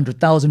 you have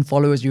 100,000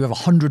 followers, you have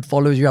 100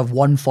 followers, you have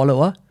one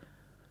follower.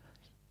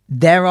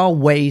 There are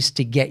ways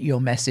to get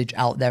your message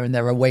out there, and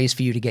there are ways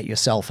for you to get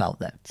yourself out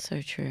there.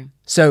 So true.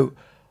 So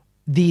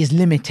these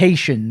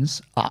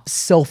limitations are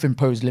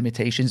self-imposed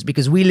limitations,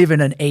 because we live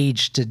in an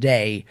age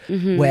today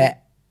where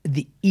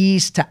the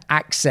ease to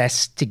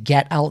access to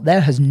get out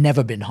there has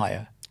never been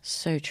higher.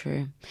 So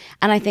true.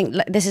 And I think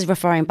this is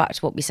referring back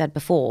to what we said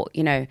before,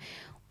 you know,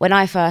 when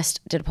I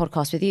first did a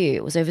podcast with you,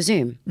 it was over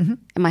Zoom in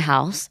my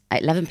house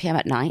at 11 p.m.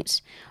 at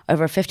night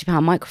over a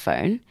 £50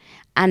 microphone.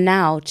 And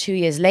now 2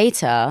 years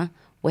later,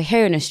 we're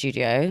here in a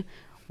studio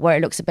where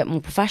it looks a bit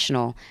more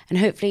professional. And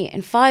hopefully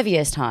in 5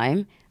 years'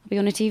 time, I'll be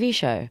on a TV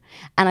show.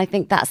 And I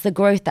think that's the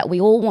growth that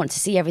we all want to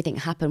see everything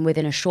happen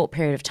within a short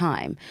period of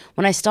time.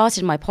 When I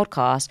started my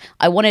podcast,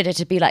 I wanted it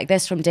to be like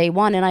this from day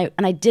one. And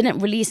I didn't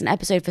release an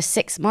episode for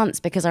 6 months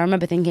because I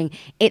remember thinking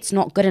it's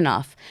not good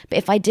enough. But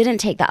if I didn't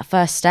take that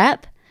first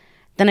step,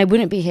 then I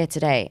wouldn't be here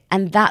today.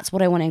 And that's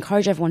what I want to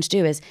encourage everyone to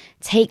do, is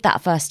take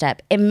that first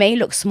step. It may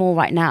look small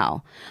right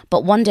now,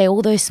 but one day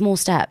all those small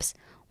steps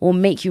will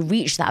make you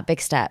reach that big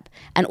step.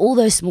 And all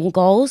those small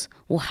goals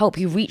will help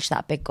you reach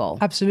that big goal.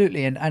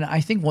 Absolutely. And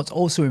I think what's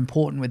also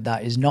important with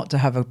that is not to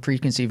have a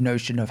preconceived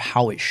notion of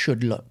how it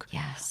should look.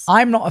 Yes.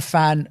 I'm not a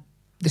fan,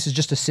 this is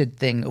just a Sid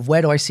thing, of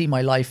where do I see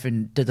my life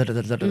in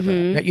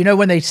You know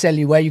when they sell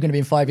you where you're going to be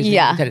in 5 years?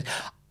 Yeah.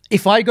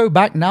 If I go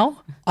back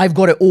now, I've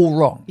got it all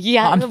wrong.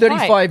 Yeah, I'm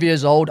 35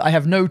 years old. I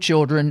have no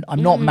children.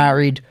 I'm not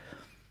married.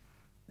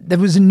 There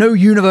was no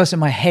universe in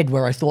my head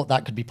where I thought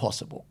that could be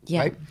possible. Yeah.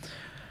 Right?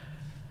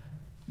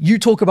 You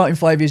talk about in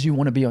 5 years you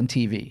want to be on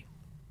TV.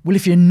 Well,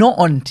 if you're not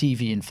on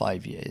TV in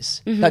 5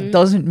 years, that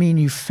doesn't mean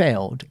you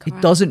failed. Correct.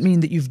 It doesn't mean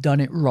that you've done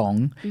it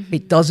wrong.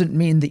 It doesn't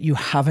mean that you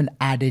haven't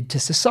added to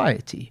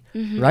society,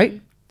 right?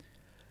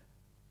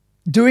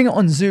 Doing it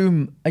on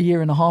Zoom a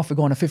year and a half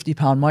ago on a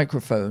 £50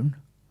 microphone,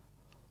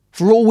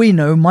 for all we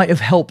know, might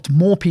have helped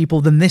more people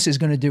than this is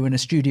going to do in a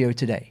studio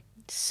today.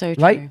 So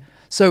true. Right?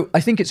 So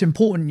I think it's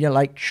important. You're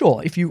like,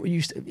 sure, if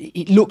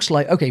it looks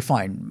like, okay,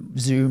 fine,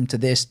 Zoom to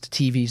this, to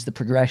TV's the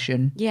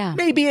progression. Yeah.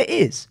 Maybe it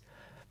is,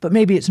 but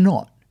maybe it's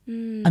not.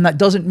 And that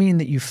doesn't mean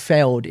that you've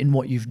failed in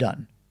what you've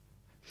done.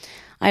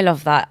 I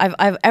love that.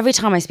 I've every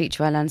time I speak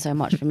to you, I learn so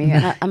much from you,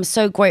 and I'm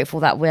so grateful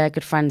that we're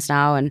good friends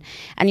now. And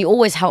you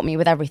always help me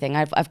with everything.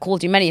 I've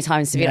called you many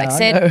times to be like,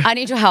 Sid, I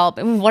need your help,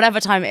 and whatever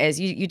time it is,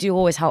 you do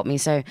always help me.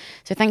 So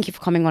thank you for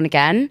coming on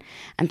again,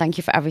 and thank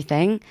you for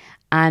everything.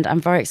 And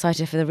I'm very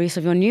excited for the release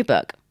of your new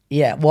book.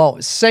 Yeah,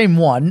 well, same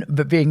one,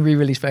 but being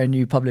re-released by a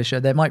new publisher.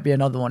 There might be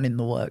another one in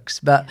the works.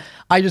 But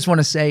I just want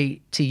to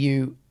say to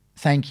you,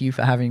 thank you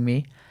for having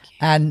me.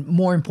 And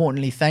more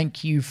importantly,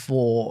 thank you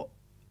for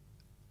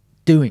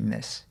doing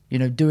this,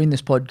 doing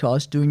this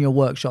podcast, doing your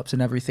workshops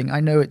and everything.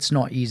 I know it's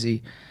not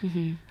easy.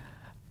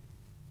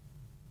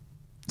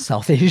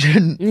 South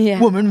Asian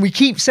woman, we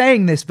keep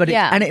saying this, but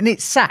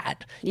it's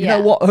sad. You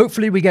know what?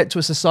 Hopefully we get to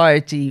a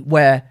society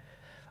where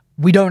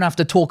we don't have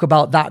to talk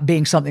about that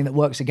being something that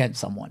works against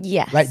someone.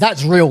 Yes. Right?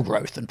 That's real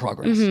growth and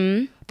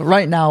progress. But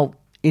right now,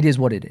 it is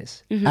what it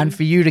is. And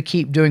for you to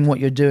keep doing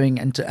what you're doing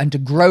and to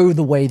grow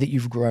the way that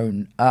you've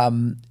grown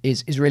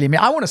is really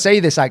amazing. I want to say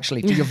this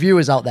actually to your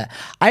viewers out there.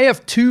 I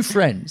have two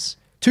friends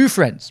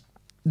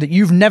that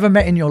you've never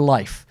met in your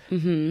life.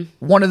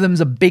 One of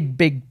them's a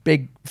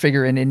big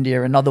figure in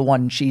India. Another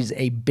one, she's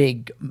a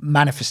big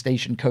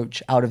manifestation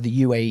coach out of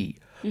the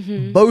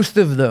UAE. Both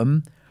of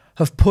them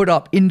have put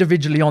up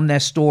individually on their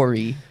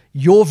story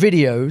your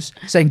videos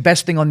saying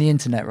best thing on the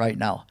internet right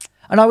now.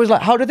 And I was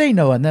like, how do they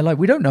know her? And they're like,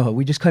 we don't know her.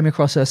 We just came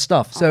across her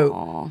stuff.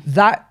 So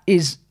that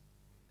is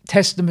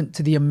testament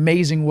to the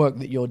amazing work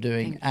that you're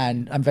doing.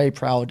 And I'm very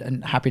proud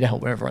and happy to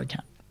help wherever I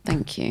can.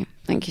 Thank you.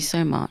 Thank you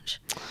so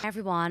much.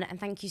 Everyone, and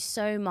thank you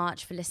so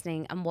much for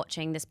listening and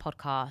watching this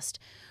podcast.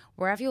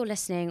 Wherever you're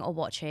listening or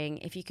watching,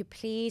 if you could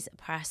please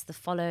press the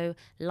follow,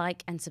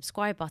 like, and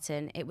subscribe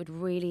button, it would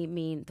really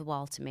mean the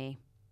world to me.